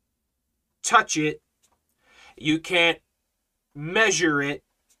can't touch it, you can't measure it,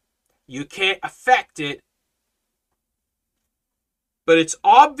 you can't affect it, but it's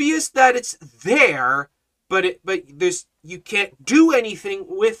obvious that it's there, but you can't do anything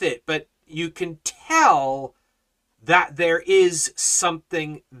with it, but you can tell that there is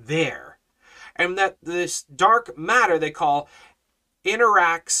something there. And that this dark matter, they call,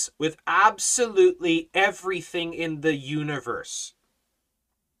 interacts with absolutely everything in the universe.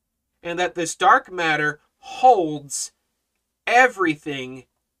 and that this dark matter holds everything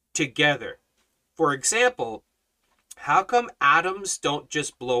together. For example, how come atoms don't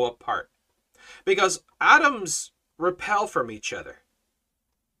just blow apart? Because atoms repel from each other.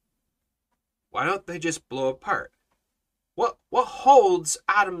 Why don't they just blow apart? What holds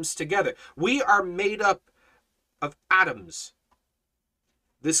atoms together? We are made up of atoms.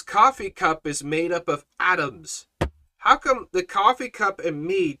 This coffee cup is made up of atoms. How come the coffee cup and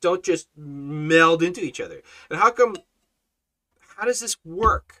me don't just meld into each other? And how does this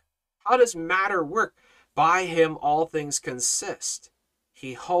work? How does matter work? By him all things consist.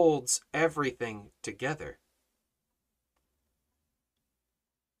 He holds everything together.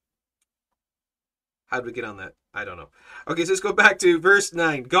 How did we get on that? I don't know. Okay, so let's go back to verse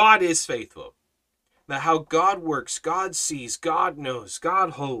 9. God is faithful. Now, how God works, God sees, God knows,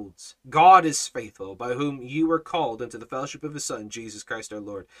 God holds. God is faithful, by whom you were called into the fellowship of his Son, Jesus Christ our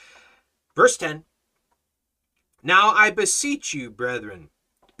Lord. Verse 10. Now I beseech you, brethren.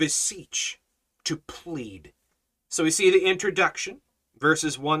 Beseech, to plead. So we see the introduction,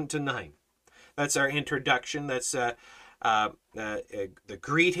 verses 1 to 9. That's our introduction. That's the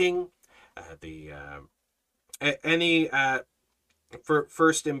greeting, any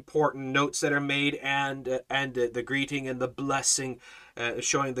first important notes that are made, and the greeting and the blessing,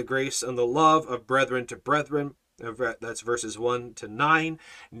 showing the grace and the love of brethren to brethren. That's verses 1 to 9.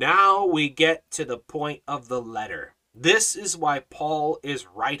 Now we get to the point of the letter. This is why Paul is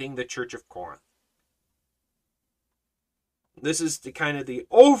writing the church of Corinth. This is the kind of the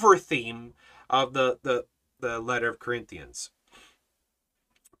over theme of the letter of Corinthians.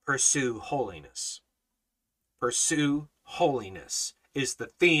 Pursue holiness. Pursue holiness is the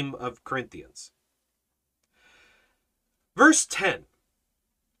theme of Corinthians. Verse 10.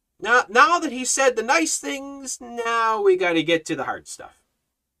 Now that he said the nice things, now we got to get to the hard stuff.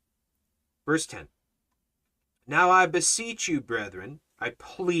 Verse 10. Now I beseech you, brethren, I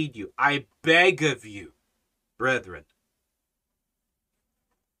plead you, I beg of you, brethren.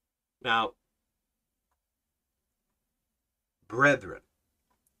 Now, brethren.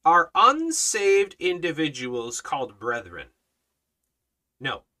 Are unsaved individuals called brethren?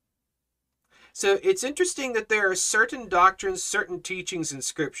 No. So it's interesting that there are certain doctrines, certain teachings in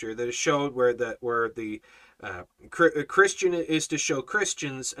Scripture that showed where the Christian is to show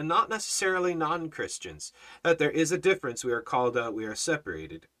Christians and not necessarily non-Christians. That there is a difference. We are called out. We are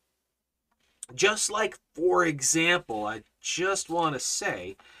separated. Just like, for example, I just want to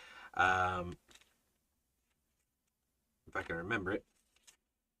say, if I can remember it.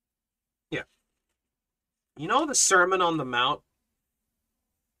 Yeah. You know the Sermon on the Mount?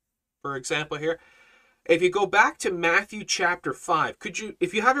 For example here, if you go back to Matthew chapter 5, could you,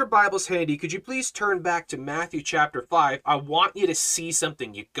 if you have your Bibles handy, could you please turn back to Matthew chapter 5? I want you to see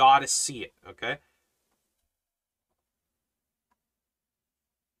something. You got to see it, okay?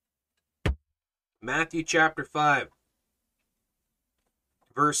 Matthew chapter 5,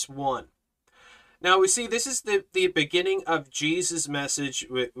 verse 1. Now we see this is the beginning of Jesus' message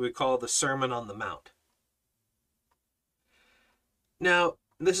we call the Sermon on the Mount. Now,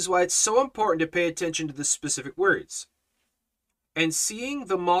 this is why it's so important to pay attention to the specific words. And seeing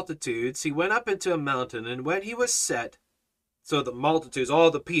the multitudes, he went up into a mountain, and when he was set, so the multitudes,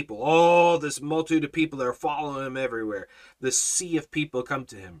 all the people, all this multitude of people that are following him everywhere, this sea of people come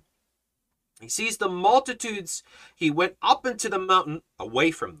to him. He sees the multitudes, he went up into the mountain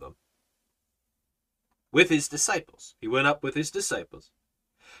away from them with his disciples. He went up with his disciples.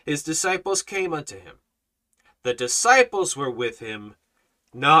 His disciples came unto him. The disciples were with him,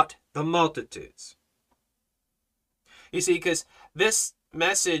 not the multitudes. You see, because this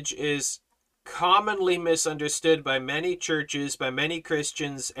message is commonly misunderstood by many churches, by many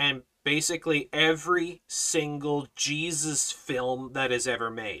Christians, and basically every single Jesus film that is ever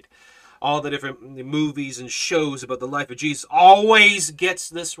made. All the different movies and shows about the life of Jesus always gets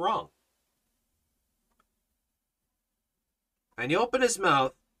this wrong. And he opened his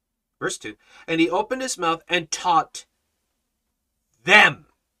mouth, verse 2, and he opened his mouth and taught them.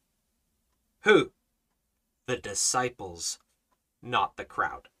 Who? The disciples, not the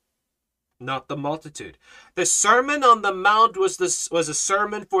crowd, not the multitude. The Sermon on the Mount was a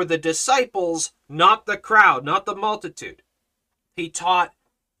sermon for the disciples, not the crowd, not the multitude. He taught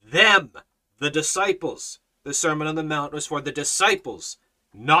them, the disciples. The Sermon on the Mount was for the disciples,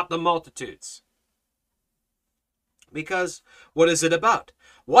 not the multitudes. Because what is it about?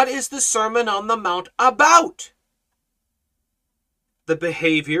 What is the Sermon on the Mount about? The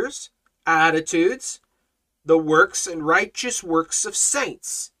behaviors, attitudes, the works and righteous works of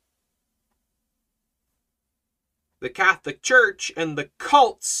saints. The Catholic Church and the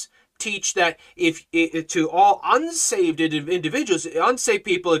cults teach that if to all unsaved individuals, unsaved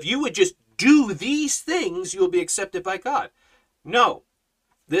people, if you would just do these things, you will be accepted by God. No.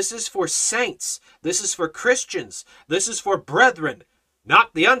 This is for saints. This is for Christians. This is for brethren,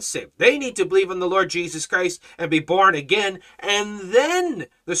 not the unsaved. They need to believe in the Lord Jesus Christ and be born again, and then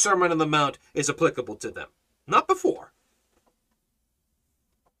the Sermon on the Mount is applicable to them. Not before.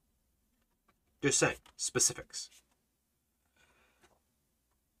 Just saying, specifics.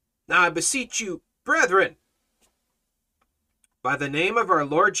 Now I beseech you, brethren, by the name of our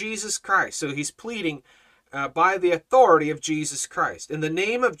Lord Jesus Christ. So he's pleading by the authority of Jesus Christ. In the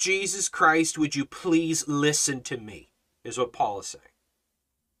name of Jesus Christ, would you please listen to me, is what Paul is saying.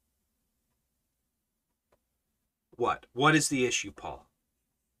 What? What is the issue, Paul?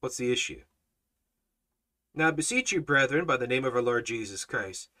 What's the issue? Now I beseech you, brethren, by the name of our Lord Jesus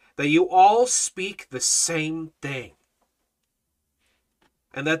Christ, that you all speak the same thing,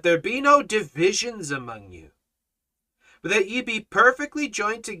 and that there be no divisions among you, but that ye be perfectly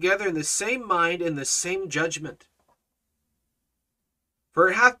joined together in the same mind and the same judgment. For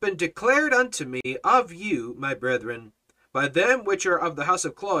it hath been declared unto me of you, my brethren, by them which are of the house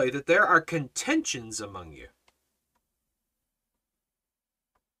of Chloe, that there are contentions among you.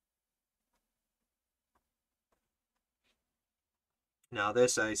 Now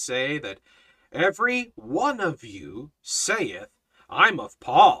this I say, that every one of you saith, I'm of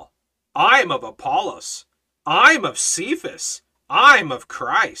Paul, I'm of Apollos, I'm of Cephas, I'm of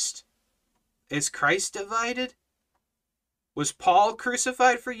Christ. Is Christ divided? Was Paul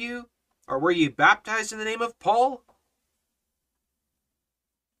crucified for you? Or were you baptized in the name of Paul?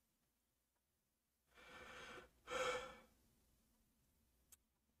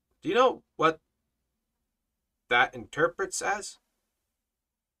 Do you know what that interprets as?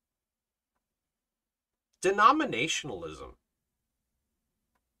 Denominationalism.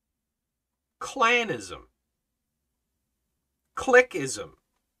 Clanism. Cliquism.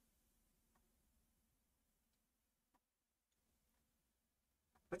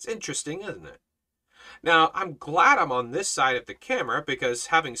 That's interesting, isn't it? Now, I'm glad I'm on this side of the camera because,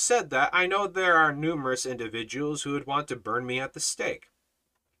 having said that, I know there are numerous individuals who would want to burn me at the stake.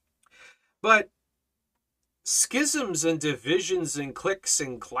 But schisms and divisions and cliques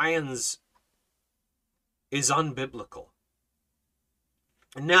and clans is unbiblical.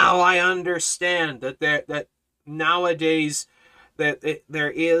 Now I understand that nowadays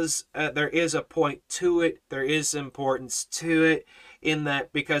there is a point to it. There is importance to it in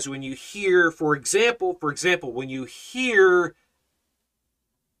that, because when you hear, for example, when you hear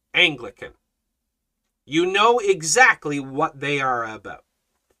Anglican, you know exactly what they are about.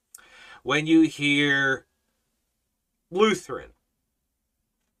 When you hear Lutheran,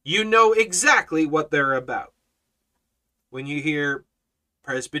 you know exactly what they're about. When you hear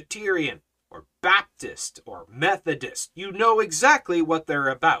Presbyterian or Baptist or Methodist, you know exactly what they're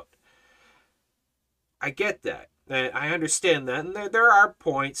about. I get that. I understand that. And there are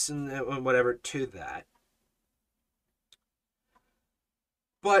points and whatever to that.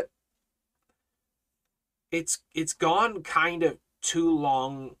 But it's gone kind of too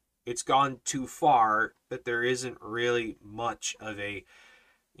long. It's gone too far that there isn't really much of a,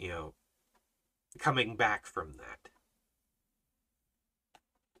 coming back from that.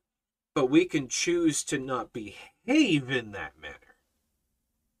 But we can choose to not behave in that manner.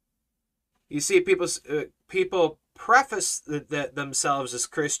 You see, people preface themselves as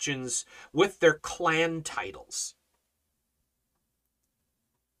Christians with their clan titles.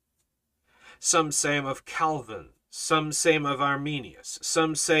 Some say I'm of Calvin. Some say I'm of Arminius.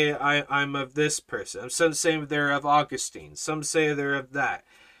 Some say I'm of this person. Some say they're of Augustine. Some say they're of that.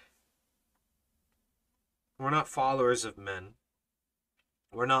 We're not followers of men.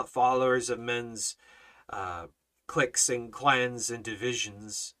 We're not followers of men's cliques and clans and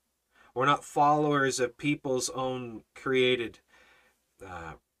divisions. We're not followers of people's own created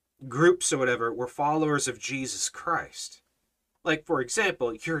groups or whatever. We're followers of Jesus Christ. Like, for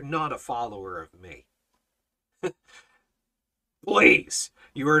example, you're not a follower of me. Please,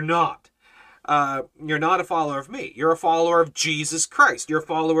 you are not. You're not a follower of me. You're a follower of Jesus Christ. You're a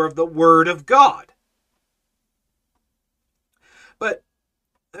follower of the Word of God. But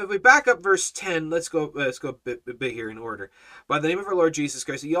if we back up verse 10, let's go a bit here in order. By the name of our Lord Jesus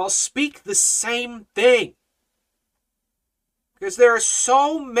Christ, you all speak the same thing. Because there are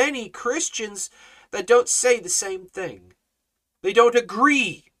so many Christians that don't say the same thing. They don't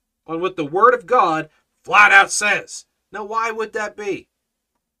agree on what the Word of God flat out says. Now, why would that be?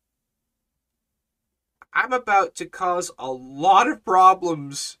 I'm about to cause a lot of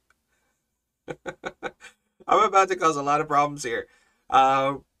problems. I'm about to cause a lot of problems here.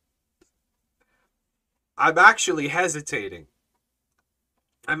 I'm actually hesitating.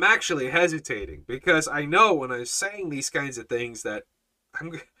 Because I know when I'm saying these kinds of things that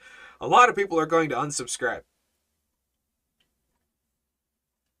a lot of people are going to unsubscribe.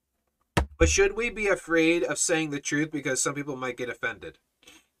 But should we be afraid of saying the truth because some people might get offended?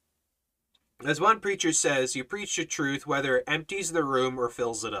 As one preacher says, you preach the truth whether it empties the room or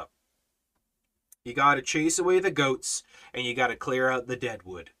fills it up. You got to chase away the goats and you got to clear out the dead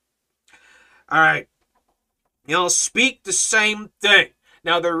wood. All right. Speak the same thing.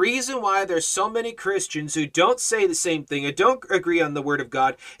 Now, the reason why there's so many Christians who don't say the same thing and don't agree on the Word of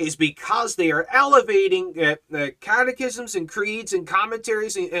God is because they are elevating catechisms and creeds and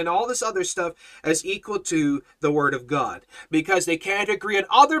commentaries and all this other stuff as equal to the Word of God. Because they can't agree on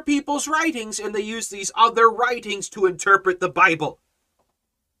other people's writings and they use these other writings to interpret the Bible.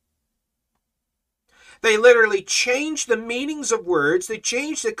 They literally change the meanings of words, they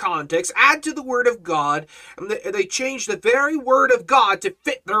change the context, add to the Word of God, and they change the very Word of God to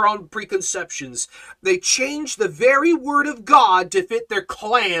fit their own preconceptions. They change the very Word of God to fit their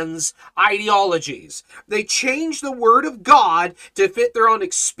clan's ideologies. They change the Word of God to fit their own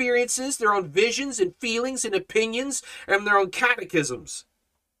experiences, their own visions and feelings and opinions, and their own catechisms.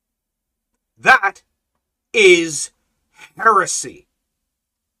 That is heresy.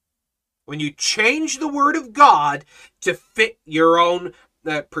 When you change the Word of God to fit your own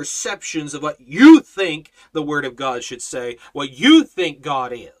perceptions of what you think the Word of God should say, what you think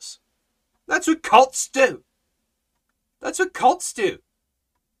God is. That's what cults do. That's what cults do.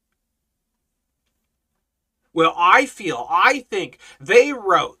 Well, I think, they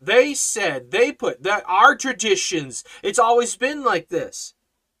wrote, they said, they put, that our traditions, it's always been like this.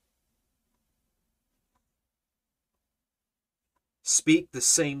 Speak the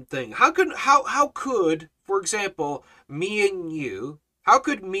same thing. How could, for example, how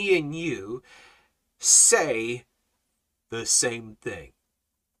could me and you say the same thing?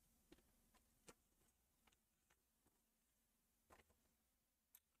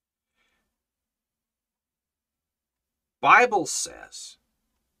 Bible says,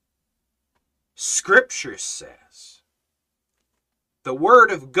 Scripture says, the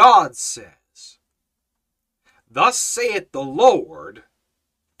Word of God says, thus saith the Lord,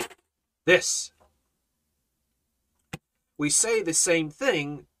 this. We say the same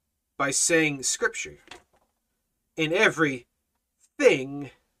thing by saying Scripture. In every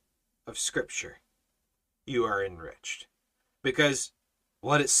thing of Scripture, you are enriched. Because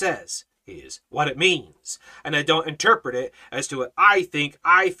what it says is what it means. And I don't interpret it as to what I think,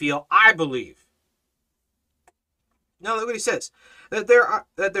 I feel, I believe. Now look what he says. That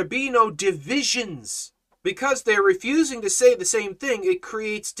there be no divisions. Because they're refusing to say the same thing, it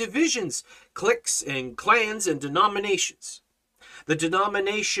creates divisions, cliques and clans and denominations. The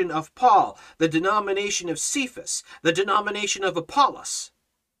denomination of Paul, the denomination of Cephas, the denomination of Apollos.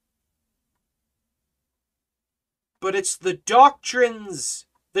 But it's the doctrines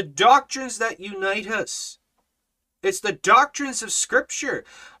that unite us. It's the doctrines of Scripture.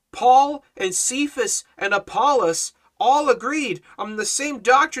 Paul and Cephas and Apollos all agreed on the same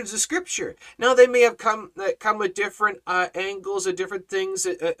doctrines of Scripture. Now, they may have come with different angles and different things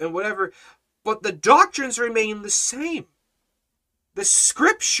and whatever, but the doctrines remain the same. The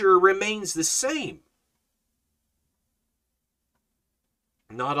Scripture remains the same.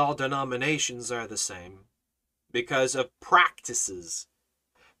 Not all denominations are the same because of practices.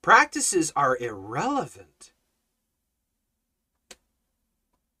 Practices are irrelevant.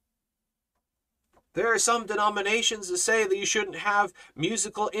 There are some denominations that say that you shouldn't have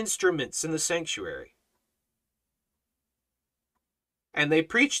musical instruments in the sanctuary. And they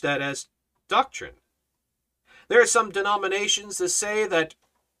preach that as doctrine. There are some denominations that say that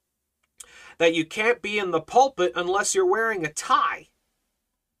you can't be in the pulpit unless you're wearing a tie.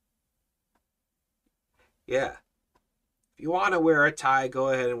 Yeah. If you want to wear a tie, go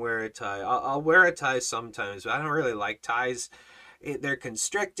ahead and wear a tie. I'll wear a tie sometimes, but I don't really like ties. They're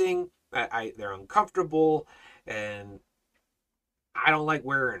constricting. They're uncomfortable, and I don't like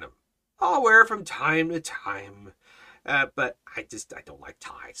wearing them. I'll wear from time to time, but I don't like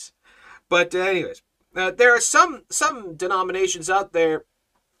ties. But anyways, there are some denominations out there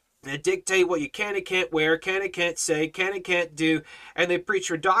that dictate what you can and can't wear, can and can't say, can and can't do, and they preach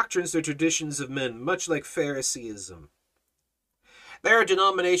for doctrines or traditions of men, much like Phariseeism. There are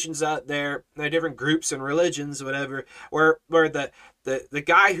denominations out there, different groups and religions, whatever, where the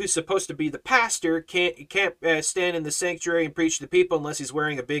guy who's supposed to be the pastor can't stand in the sanctuary and preach to the people unless he's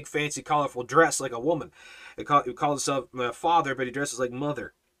wearing a big, fancy, colorful dress like a woman. He calls himself father, but he dresses like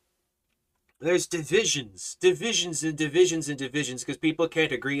mother. There's divisions because people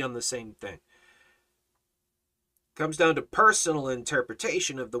can't agree on the same thing. comes down to personal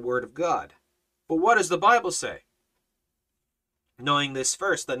interpretation of the Word of God. But what does the Bible say? Knowing this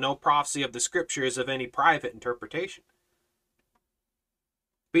first, that no prophecy of the Scripture is of any private interpretation.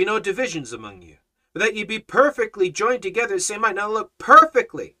 Be no divisions among you, but that ye be perfectly joined together, the same mind. Now look,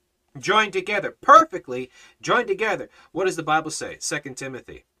 perfectly joined together. Perfectly joined together. What does the Bible say? 2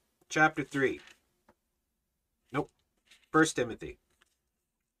 Timothy chapter 3. Nope. 1 Timothy.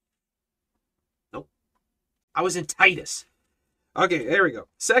 Nope. I was in Titus. Okay, there we go.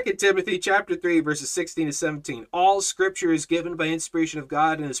 2 Timothy chapter 3, verses 16 to 17. All Scripture is given by inspiration of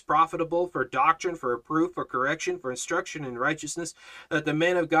God and is profitable for doctrine, for reproof, for correction, for instruction in righteousness, that the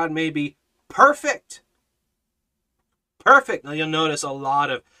man of God may be perfect. Perfect. Now you'll notice a lot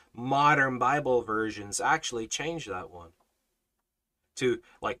of modern Bible versions actually change that one to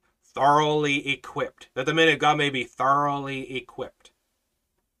like thoroughly equipped. That the man of God may be thoroughly equipped.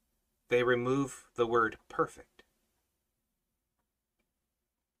 They remove the word perfect.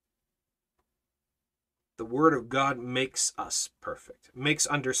 The Word of God makes us perfect, makes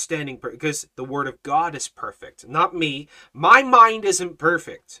understanding perfect, because the Word of God is perfect, not me. My mind isn't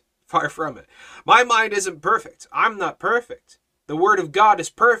perfect. Far from it. My mind isn't perfect. I'm not perfect. The Word of God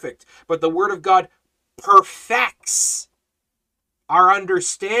is perfect, but the Word of God perfects our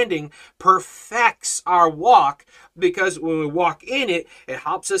understanding, perfects our walk, because when we walk in it, it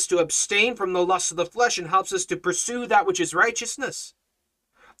helps us to abstain from the lust of the flesh and helps us to pursue that which is righteousness.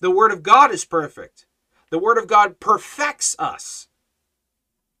 The Word of God is perfect. The Word of God perfects us.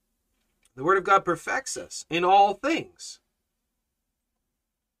 The Word of God perfects us in all things.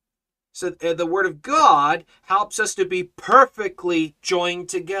 So the Word of God helps us to be perfectly joined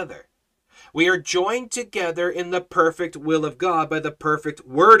together. We are joined together in the perfect will of God by the perfect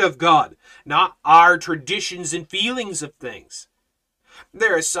Word of God, not our traditions and feelings of things.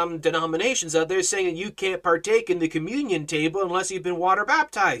 There are some denominations out there saying that you can't partake in the communion table unless you've been water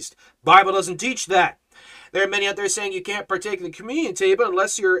baptized. Bible doesn't teach that. There are many out there saying you can't partake in the communion table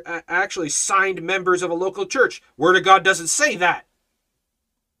unless you're actually signed members of a local church. Word of God doesn't say that.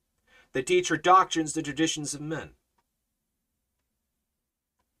 They teach for doctrines the traditions of men.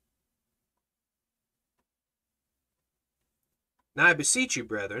 Now I beseech you,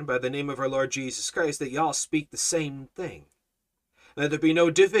 brethren, by the name of our Lord Jesus Christ, that y'all speak the same thing. That there be no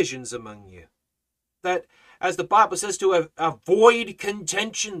divisions among you. That, as the Bible says, to avoid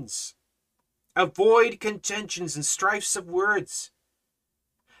contentions. Avoid contentions and strifes of words.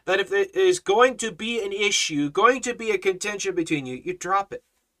 That if there is going to be an issue, going to be a contention between you, you drop it.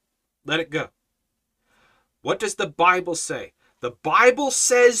 Let it go. What does the Bible say? The Bible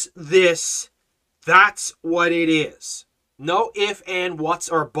says this. That's what it is. No if, and, whats,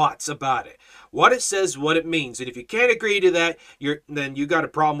 or buts about it. What it says, what it means. And if you can't agree to that, then you got a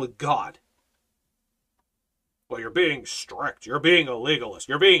problem with God. Well, you're being strict. You're being a legalist.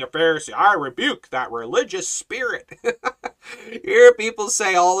 You're being a Pharisee. I rebuke that religious spirit. You hear people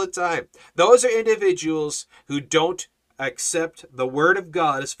say all the time. Those are individuals who don't accept the Word of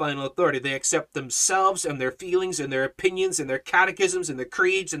God as final authority. They accept themselves and their feelings and their opinions and their catechisms and their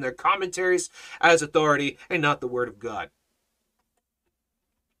creeds and their commentaries as authority and not the Word of God.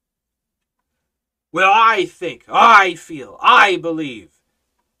 Well, I think, I feel, I believe,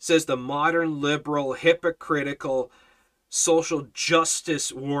 says the modern liberal, hypocritical, social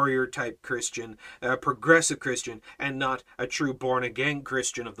justice warrior type Christian, a progressive Christian, and not a true born-again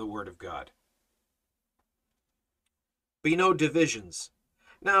Christian of the Word of God. Be no divisions.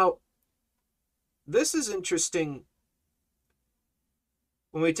 Now, this is interesting.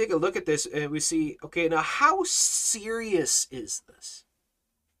 When we take a look at this and we see, okay, now how serious is this?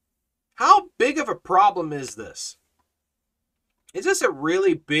 How big of a problem is this? Is this a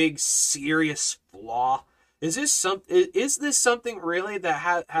really big, serious flaw? Is this something really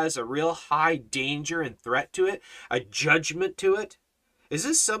that has a real high danger and threat to it? A judgment to it? Is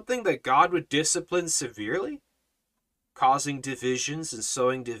this something that God would discipline severely? Causing divisions and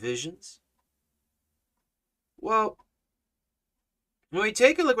sowing divisions? Well, when we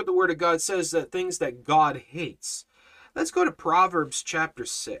take a look at what the Word of God says, that things that God hates, let's go to Proverbs chapter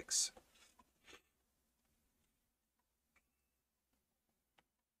 6.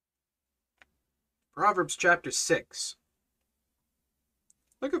 Proverbs chapter 6.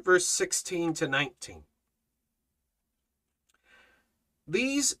 Look at verse 16 to 19.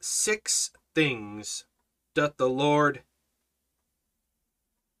 These 6 things doth the Lord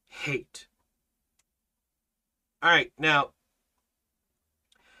hate. All right, now,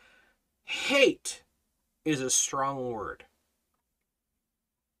 hate is a strong word.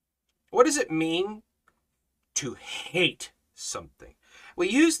 What does it mean to hate something? We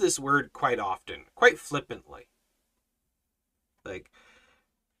use this word quite often, quite flippantly. Like,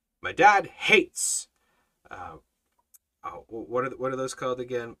 my dad hates, what are those called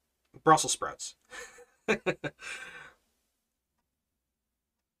again? Brussels sprouts.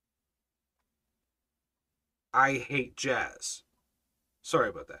 I hate jazz. Sorry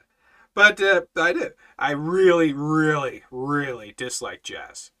about that. But I do. I really, really, really dislike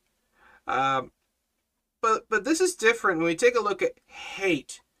jazz. Um, but this is different. When we take a look at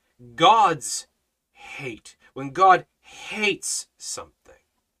hate, God's hate, when God hates something,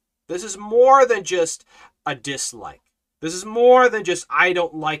 this is more than just a dislike. This is more than just I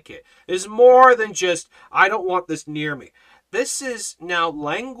don't like it. This is more than just I don't want this near me. This is now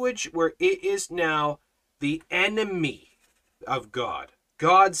language where it is now the enemy of God.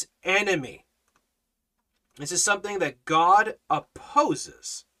 God's enemy. This is something that God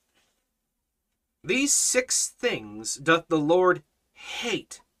opposes. These 6 things doth the Lord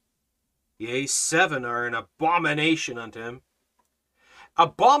hate. Yea, 7 are an abomination unto him.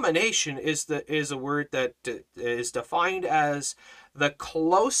 Abomination is a word that is defined as the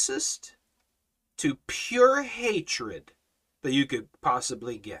closest to pure hatred that you could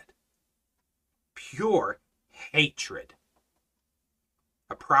possibly get. Pure hatred.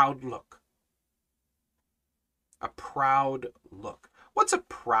 A proud look. A proud look. What's a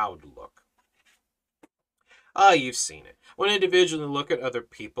proud look? You've seen it. When individuals look at other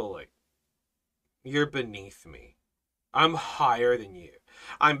people like, you're beneath me. I'm higher than you.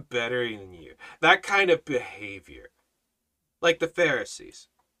 I'm better than you. That kind of behavior. Like the Pharisees.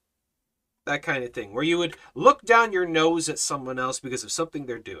 That kind of thing. Where you would look down your nose at someone else because of something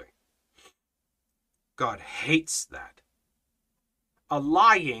they're doing. God hates that. A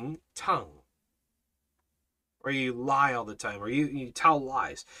lying tongue. Where you lie all the time. Or you tell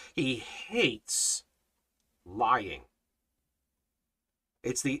lies. He hates lying.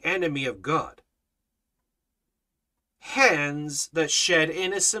 It's the enemy of God. Hands that shed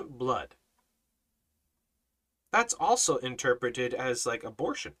innocent blood. That's also interpreted as like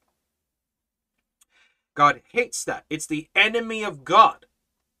abortion. God hates that. It's the enemy of God.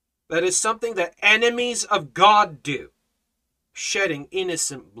 That is something that enemies of God do. Shedding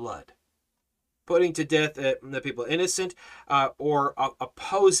innocent blood. Putting to death the people innocent or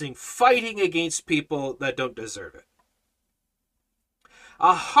opposing, fighting against people that don't deserve it.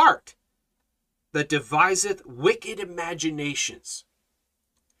 A heart that deviseth wicked imaginations.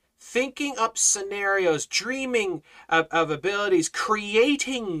 Thinking up scenarios, dreaming of abilities,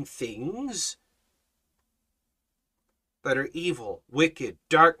 creating things that are evil, wicked,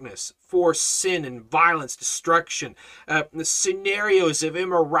 darkness, for sin and violence, destruction, the scenarios of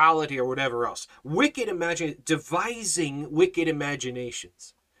immorality or whatever else. Wicked imagination, devising wicked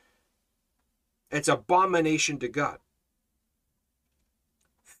imaginations. It's abomination to God.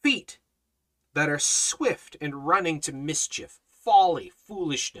 Feet that are swift and running to mischief, folly,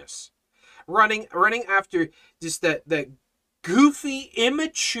 foolishness. Running after just that goofy,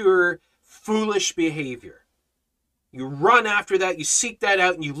 immature, foolish behavior. You run after that, you seek that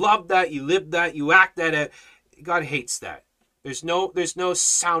out, and you love that, you live that, you act that out. God hates that. There's no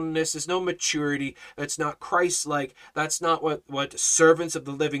soundness, there's no maturity. That's not Christ-like. That's not what servants of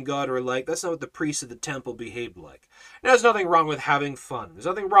the living God are like. That's not what the priests of the temple behaved like. Now, there's nothing wrong with having fun. There's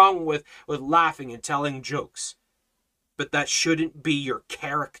nothing wrong with laughing and telling jokes. But that shouldn't be your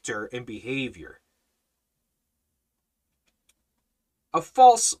character and behavior. A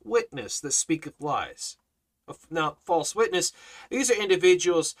false witness that speaketh lies. Now, false witness, these are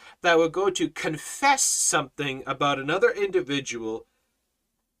individuals that will go to confess something about another individual,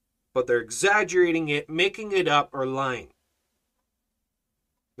 but they're exaggerating it, making it up, or lying.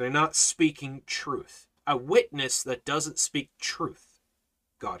 They're not speaking truth. A witness that doesn't speak truth.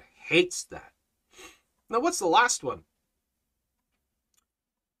 God hates that. Now, what's the last one?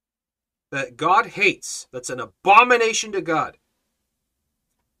 That God hates, that's an abomination to God.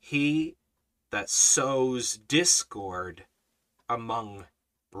 He that sows discord among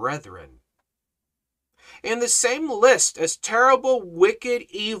brethren. In the same list as terrible, wicked,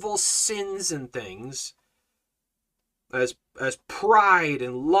 evil sins and things, as pride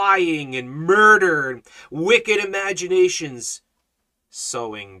and lying and murder and wicked imaginations,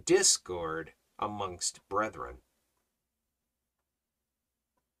 sowing discord amongst brethren.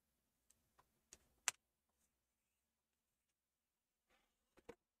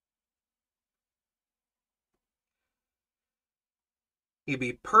 Ye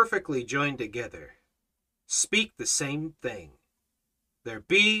be perfectly joined together. Speak the same thing. There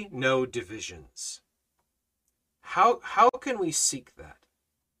be no divisions. How can we seek that?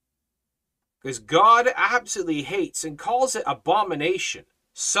 Because God absolutely hates and calls it abomination,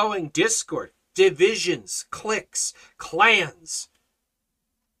 sowing discord. divisions, cliques, clans.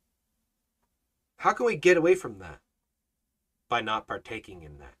 How can we get away from that? By not partaking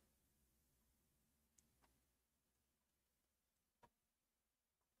in that.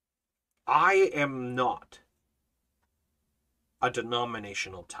 I am not a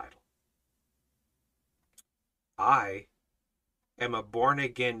denominational title. I am a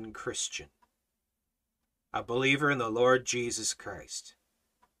born-again Christian, a believer in the Lord Jesus Christ.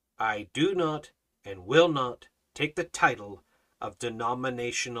 I do not and will not take the title of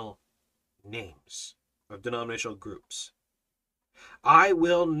denominational names, of denominational groups. I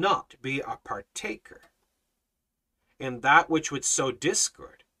will not be a partaker in that which would sow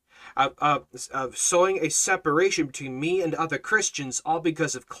discord, of sowing a separation between me and other Christians, all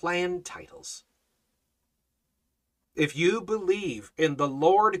because of clan titles. If you believe in the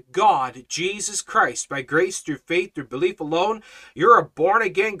Lord God, Jesus Christ, by grace through faith, through belief alone, you're a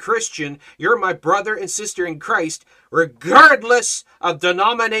born-again Christian. You're my brother and sister in Christ, regardless of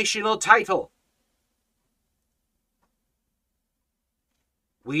denominational title.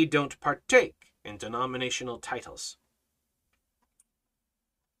 We don't partake in denominational titles.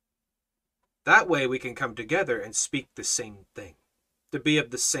 That way we can come together and speak the same thing, to be of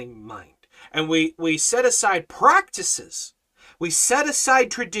the same mind. And we set aside practices. We set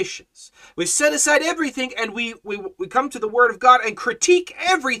aside traditions. We set aside everything, and we come to the Word of God and critique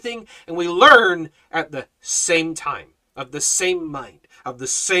everything, and we learn at the same time, of the same mind, of the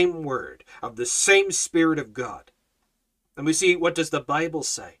same Word, of the same Spirit of God. And we see, what does the Bible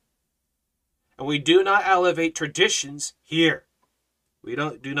say? And we do not elevate traditions here. We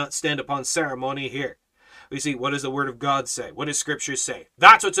do not stand upon ceremony here. We see, what does the Word of God say? What does Scripture say?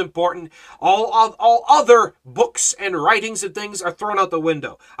 That's what's important. All other books and writings and things are thrown out the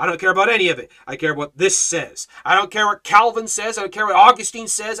window. I don't care about any of it. I care what this says. I don't care what Calvin says. I don't care what Augustine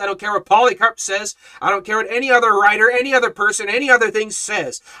says. I don't care what Polycarp says. I don't care what any other writer, any other person, any other thing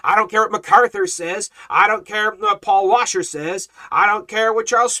says. I don't care what MacArthur says. I don't care what Paul Washer says. I don't care what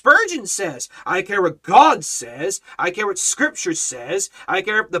Charles Spurgeon says. I care what God says. I care what Scripture says. I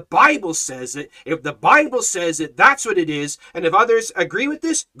care if the Bible says it. If the Bible says it, that's what it is. And if others agree with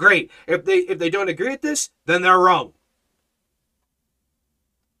this, great. If they don't agree with this, then they're wrong.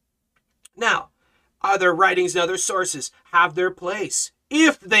 Now, other writings and other sources have their place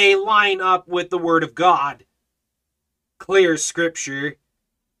if they line up with the Word of God. Clear Scripture,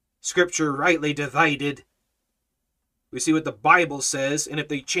 Scripture rightly divided. We see what the Bible says, and if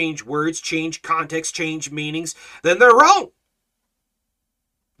they change words, change context, change meanings, then they're wrong.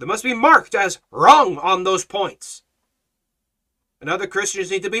 They must be marked as wrong on those points. And other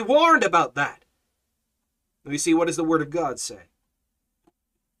Christians need to be warned about that. Let me see, what does the Word of God say?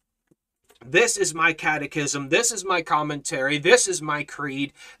 This is my catechism. This is my commentary. This is my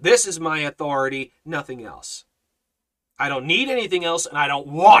creed. This is my authority. Nothing else. I don't need anything else, and I don't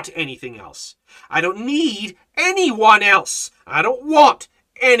want anything else. I don't need anyone else. I don't want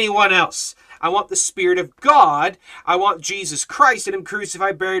anyone else. I want the Spirit of God. I want Jesus Christ and Him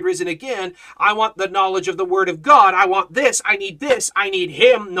crucified, buried, risen again. I want the knowledge of the Word of God. I want this. I need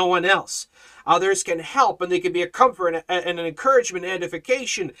Him, no one else. Others can help, and they can be a comfort and an encouragement, and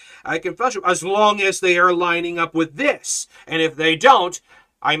edification, confession, as long as they are lining up with this. And if they don't,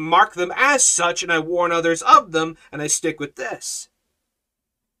 I mark them as such, and I warn others of them, and I stick with this.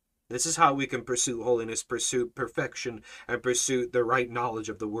 This is how we can pursue holiness, pursue perfection, and pursue the right knowledge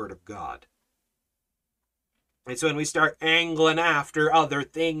of the Word of God. It's when we start angling after other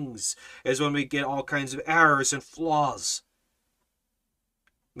things, is when we get all kinds of errors and flaws.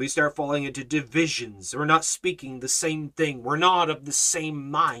 We start falling into divisions. We're not speaking the same thing. We're not of the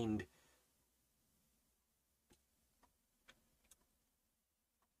same mind.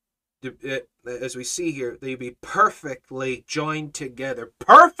 As we see here, they be perfectly joined together.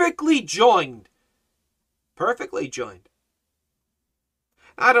 Perfectly joined. Perfectly joined.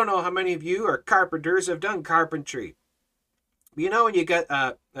 I don't know how many of you are carpenters, have done carpentry. You know when you get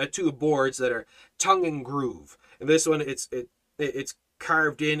two boards that are tongue and groove. And this one, it's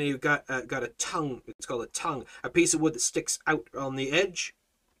carved in, and you've got a tongue. It's called a tongue, a piece of wood that sticks out on the edge.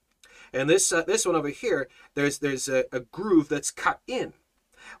 And this one over here, there's a groove that's cut in,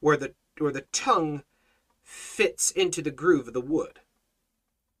 where the tongue fits into the groove of the wood.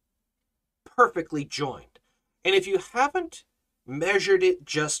 Perfectly joined. And if you haven't measured it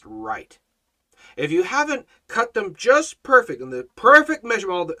just right, if you haven't cut them just perfect, and the perfect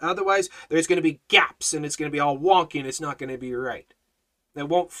measurement, otherwise there's going to be gaps, and it's going to be all wonky, and it's not going to be right. It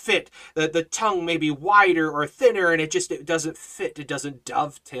won't fit. The tongue may be wider or thinner, and it doesn't fit. It doesn't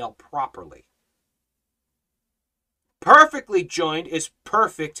dovetail properly. Perfectly joined is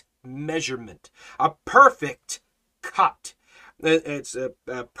perfect measurement, a perfect cut. It's a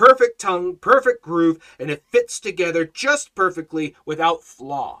perfect tongue, perfect groove, and it fits together just perfectly without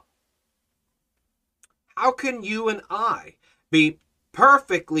flaw. How can you and I be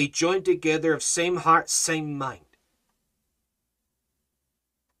perfectly joined together of same heart, same mind?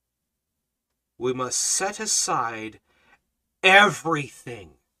 We must set aside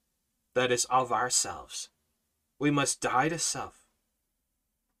everything that is of ourselves. We must die to self.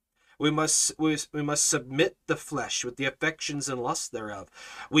 We must submit the flesh with the affections and lusts thereof.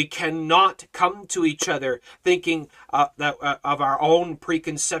 We cannot come to each other thinking of our own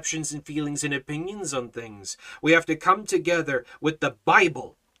preconceptions and feelings and opinions on things. We have to come together with the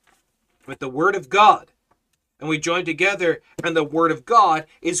Bible, with the Word of God. And we join together, and the Word of God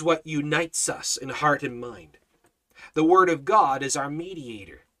is what unites us in heart and mind. The Word of God is our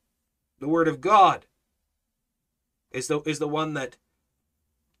mediator. The Word of God is the one that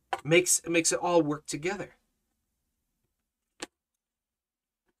makes it all work together.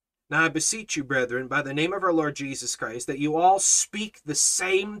 Now I beseech you, brethren, by the name of our Lord Jesus Christ, that you all speak the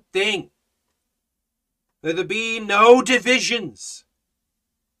same thing. That there be no divisions,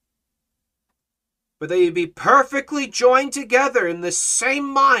 but that you be perfectly joined together in the same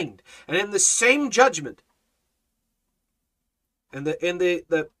mind and in the same judgment. And in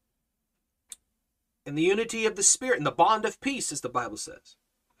the unity of the Spirit, in the bond of peace, as the Bible says.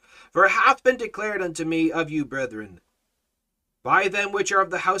 For it hath been declared unto me of you, brethren, by them which are of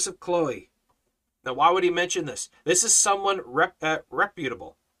the house of Chloe. Now, why would he mention this? This is someone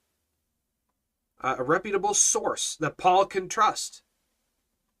reputable. A reputable source that Paul can trust.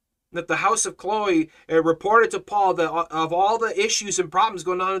 That the house of Chloe reported to Paul that of all the issues and problems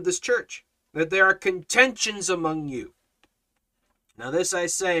going on in this church, that there are contentions among you. Now this I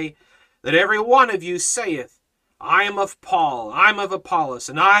say, that every one of you saith, I am of Paul, I am of Apollos,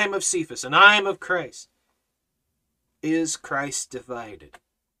 and I am of Cephas, and I am of Christ. Is Christ divided?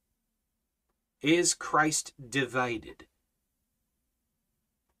 Is Christ divided?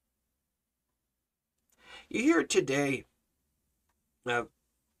 You hear today a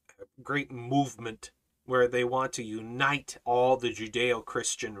great movement where they want to unite all the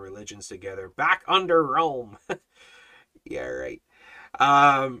Judeo-Christian religions together, back under Rome. Yeah, right.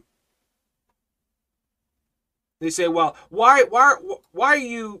 They say, well, why are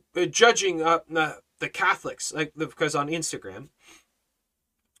you judging the Catholics? Because on Instagram,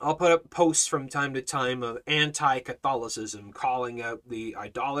 I'll put up posts from time to time of anti-Catholicism, calling out the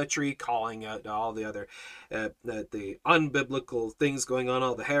idolatry, calling out all the other the unbiblical things going on,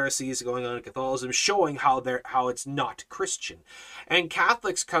 all the heresies going on in Catholicism, showing how it's not Christian. And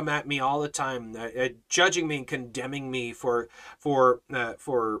Catholics come at me all the time, judging me and condemning me for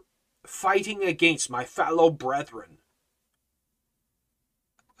fighting against my fellow brethren.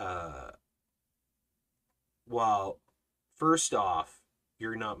 Well, first off,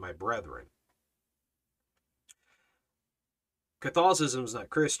 you're not my brethren. Catholicism is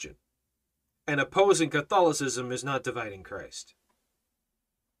not Christian. And opposing Catholicism is not dividing Christ.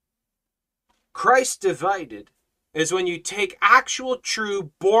 Christ divided is when you take actual,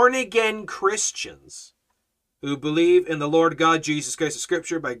 true, born-again Christians who believe in the Lord God, Jesus Christ, of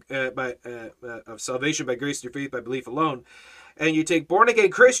Scripture, of salvation by grace through faith, by belief alone, and you take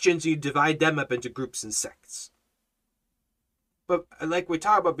born-again Christians, you divide them up into groups and sects. But like we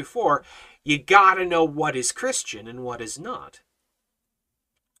talked about before, you gotta know what is Christian and what is not.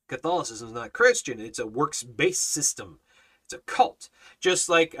 Catholicism is not Christian. It's a works-based system. It's a cult. Just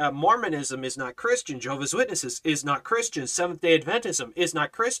like Mormonism is not Christian. Jehovah's Witnesses is not Christian. Seventh-day Adventism is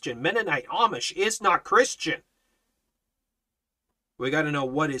not Christian. Mennonite, Amish is not Christian. We got to know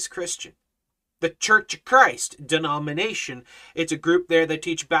what is Christian. The Church of Christ denomination, it's a group there that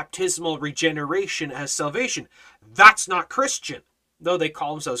teach baptismal regeneration as salvation. That's not Christian. Though they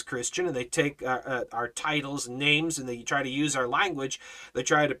call themselves Christian and they take our titles and names and they try to use our language, they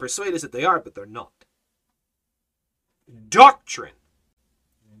try to persuade us that they are, but they're not. Doctrine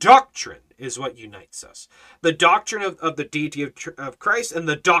is what unites us. The doctrine of the deity of Christ and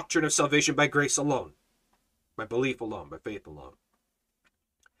the doctrine of salvation by grace alone, by belief alone, by faith alone.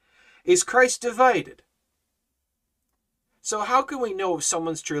 Is Christ divided? So how can we know if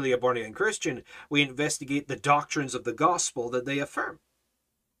someone's truly a born-again Christian? We investigate the doctrines of the gospel that they affirm.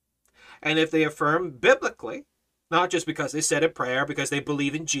 And if they affirm biblically, not just because they said a prayer, because they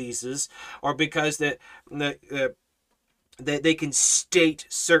believe in Jesus, or because they can state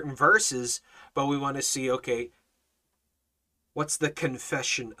certain verses, but we want to see, okay, What's the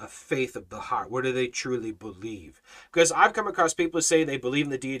confession of faith of the heart? What do they truly believe? Because I've come across people who say they believe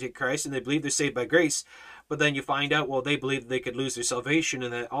in the deity of Christ and they believe they're saved by grace, but then you find out, well, they believe that they could lose their salvation,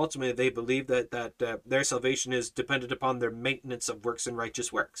 and that ultimately they believe that their salvation is dependent upon their maintenance of works and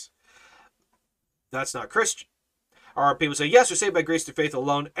righteous works. That's not Christian. Or people say, yes, we're saved by grace through faith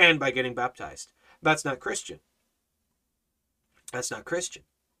alone and by getting baptized. That's not Christian. That's not Christian.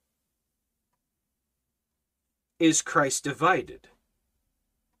 Is Christ divided?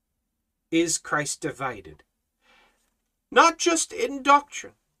 Is Christ divided? Not just in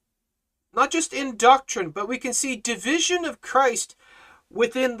doctrine. Not just in doctrine, but we can see division of Christ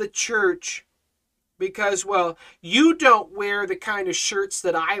within the church because, well, you don't wear the kind of shirts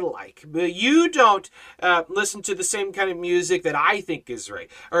that I like. You don't listen to the same kind of music that I think is right.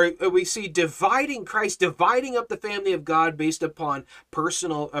 Or we see dividing Christ, dividing up the family of God based upon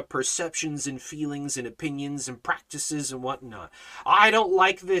personal perceptions and feelings and opinions and practices and whatnot. I don't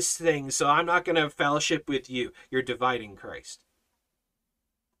like this thing, so I'm not going to fellowship with you. You're dividing Christ.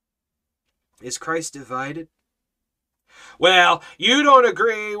 Is Christ divided? Well, you don't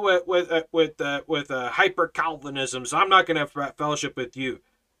agree with hyper Calvinism, so I'm not going to have fellowship with you.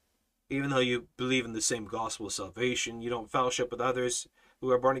 Even though you believe in the same gospel of salvation, you don't fellowship with others who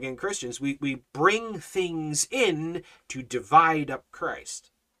are born again Christians. We bring things in to divide up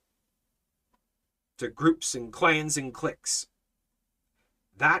Christ, to groups and clans and cliques.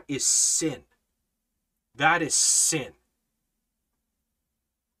 That is sin. That is sin.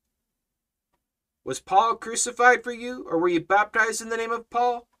 Was Paul crucified for you, or were you baptized in the name of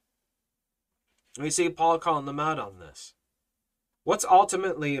Paul? We see Paul calling them out on this. What's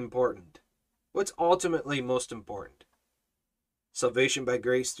ultimately important? What's ultimately most important? Salvation by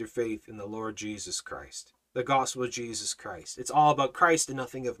grace through faith in the Lord Jesus Christ. The gospel of Jesus Christ. It's all about Christ and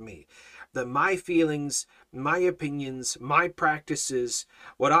nothing of me. That my feelings, my opinions, my practices,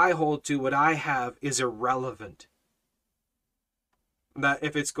 what I hold to, what I have is irrelevant. That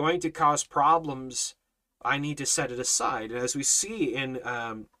if it's going to cause problems, I need to set it aside. And as we see in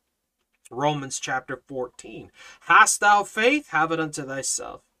Romans chapter 14, hast thou faith? Have it unto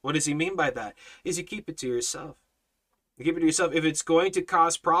thyself. What does he mean by that? Is you keep it to yourself. You keep it to yourself. If it's going to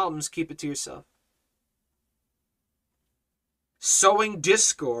cause problems, keep it to yourself. Sowing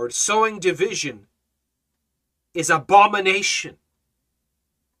discord, sowing division is abomination.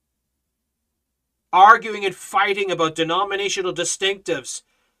 Arguing and fighting about denominational distinctives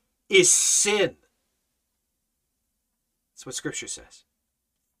is sin. That's what Scripture says.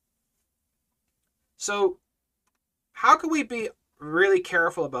 So, how can we be really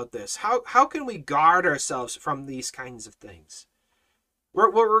careful about this? How can we guard ourselves from these kinds of things?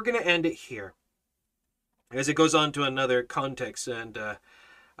 We're going to end it here, as it goes on to another context and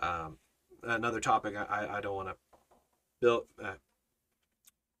another topic. I don't want to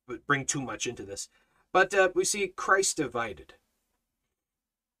bring too much into this. But we see Christ divided.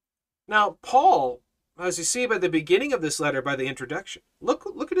 Now, Paul, as you see by the beginning of this letter, by the introduction,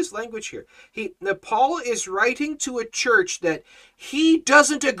 look at his language here. Paul is writing to a church that he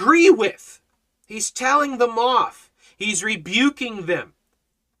doesn't agree with. He's telling them off. He's rebuking them.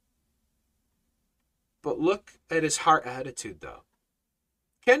 But look at his heart attitude, though.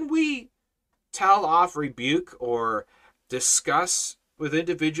 Can we tell off, rebuke, or discuss with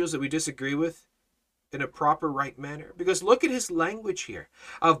individuals that we disagree with in a proper, right manner? Because look at his language here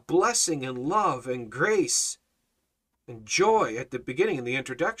of blessing and love and grace and joy at the beginning in the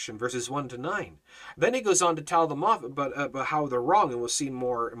introduction, verses 1 to 9. Then he goes on to tell them off about how they're wrong, and we'll see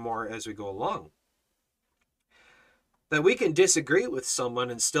more and more as we go along. That we can disagree with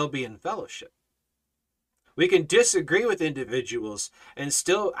someone and still be in fellowship. We can disagree with individuals and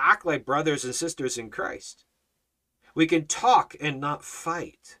still act like brothers and sisters in Christ. We can talk and not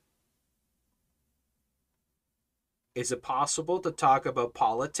fight. Is it possible to talk about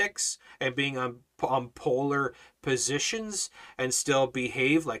politics and being on polar positions and still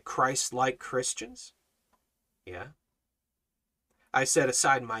behave like Christ-like Christians? Yeah. I set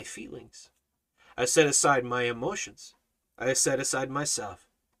aside my feelings. I set aside my emotions. I set aside myself.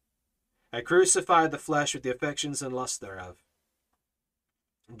 I crucified the flesh with the affections and lusts thereof.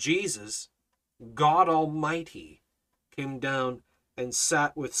 Jesus, God Almighty, came down and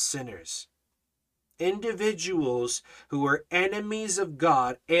sat with sinners. Individuals who were enemies of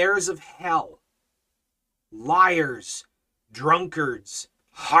God, heirs of hell, liars, drunkards,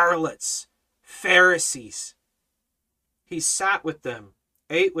 harlots, Pharisees. He sat with them,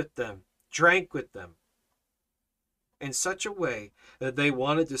 ate with them, drank with them, in such a way that they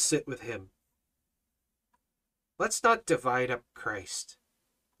wanted to sit with him. Let's not divide up Christ.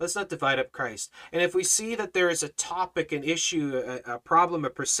 Let's not divide up Christ. And if we see that there is a topic, an issue, a problem, a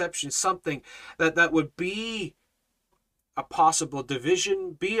perception, something that would be a possible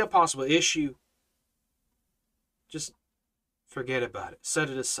division, be a possible issue, just forget about it. Set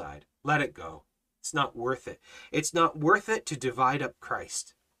it aside. Let it go. It's not worth it. It's not worth it to divide up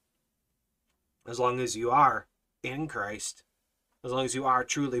Christ. As long as you are in Christ, as long as you are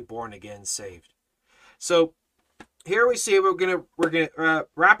truly born again, saved. So here we see we're gonna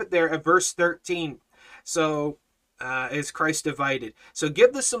wrap it there at verse 13. So is Christ divided? So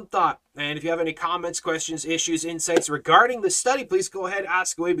give this some thought, and if you have any comments, questions, issues, insights regarding the study, please go ahead,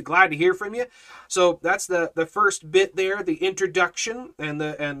 ask away. Be glad to hear from you. So that's the first bit there, the introduction, and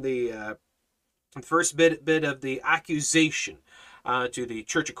the first bit of the accusation to the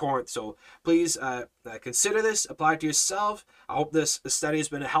Church of Corinth. So please consider this, apply it to yourself. I hope this study has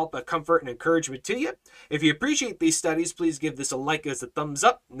been a help, a comfort, and encouragement to you. If you appreciate these studies, please give this a like as a thumbs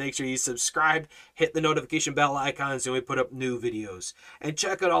up. Make sure you subscribe, hit the notification bell icons when we put up new videos. And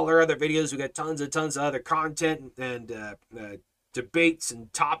check out all our other videos. We got tons and tons of other content and debates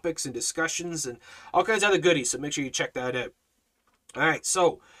and topics and discussions and all kinds of other goodies. So make sure you check that out. All right,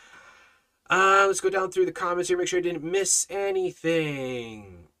 so let's go down through the comments here, make sure I didn't miss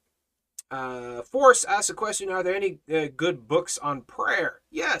anything. Force asks a question, are there any good books on prayer?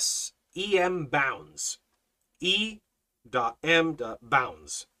 Yes, E.M. Bounds. E.M.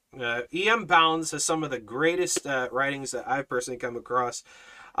 Bounds. E.M. Bounds has some of the greatest writings that I've personally come across.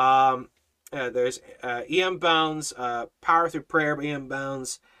 There's E.M. Bounds, Power Through Prayer by E.M.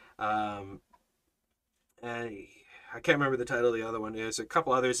 Bounds. I can't remember the title of the other one. There's a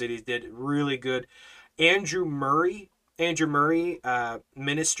couple others that he did really good. Andrew Murray,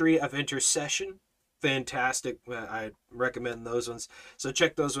 Ministry of Intercession. Fantastic. I recommend those ones. So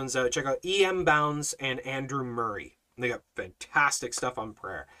check those ones out. Check out E.M. Bounds and Andrew Murray. They got fantastic stuff on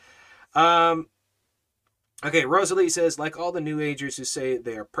prayer. Okay, Rosalie says, like all the New Agers who say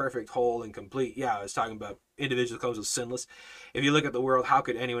they are perfect, whole, and complete. Yeah, I was talking about individual comes with sinless. If you look at the world, how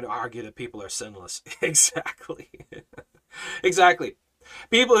could anyone argue that people are sinless? Exactly. Exactly.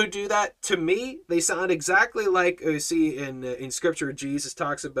 People who do that, to me, they sound exactly like we see in Scripture. Jesus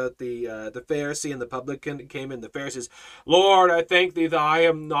talks about the Pharisee and the publican came in. The Pharisee says, Lord, I thank thee that I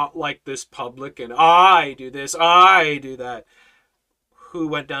am not like this publican. I do this, I do that. Who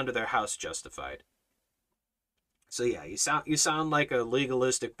went down to their house justified? So yeah, you sound like a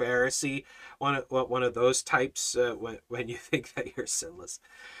legalistic Pharisee, one of those types when you think that you're sinless.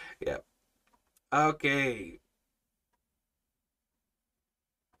 Yeah. Okay.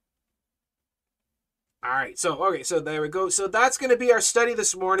 All right. So there we go. So that's going to be our study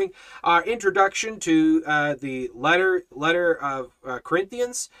this morning. Our introduction to the letter of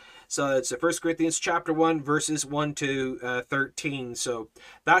Corinthians. So it's 1 Corinthians chapter 1, verses 1 to 13. So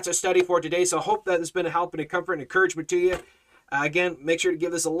that's our study for today. So I hope that has been a help and a comfort and encouragement to you. Again, make sure to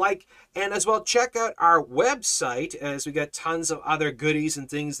give this a like. And as well, check out our website, as we got tons of other goodies and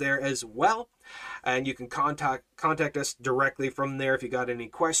things there as well. And you can contact us directly from there if you got any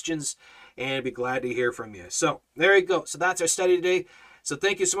questions. And I'd be glad to hear from you. So there you go. So that's our study today. So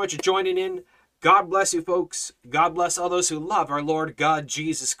thank you so much for joining in. God bless you, folks. God bless all those who love our Lord God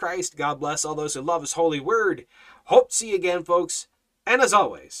Jesus Christ. God bless all those who love His holy word. Hope to see you again, folks. And as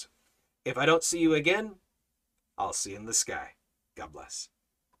always, if I don't see you again, I'll see you in the sky. God bless.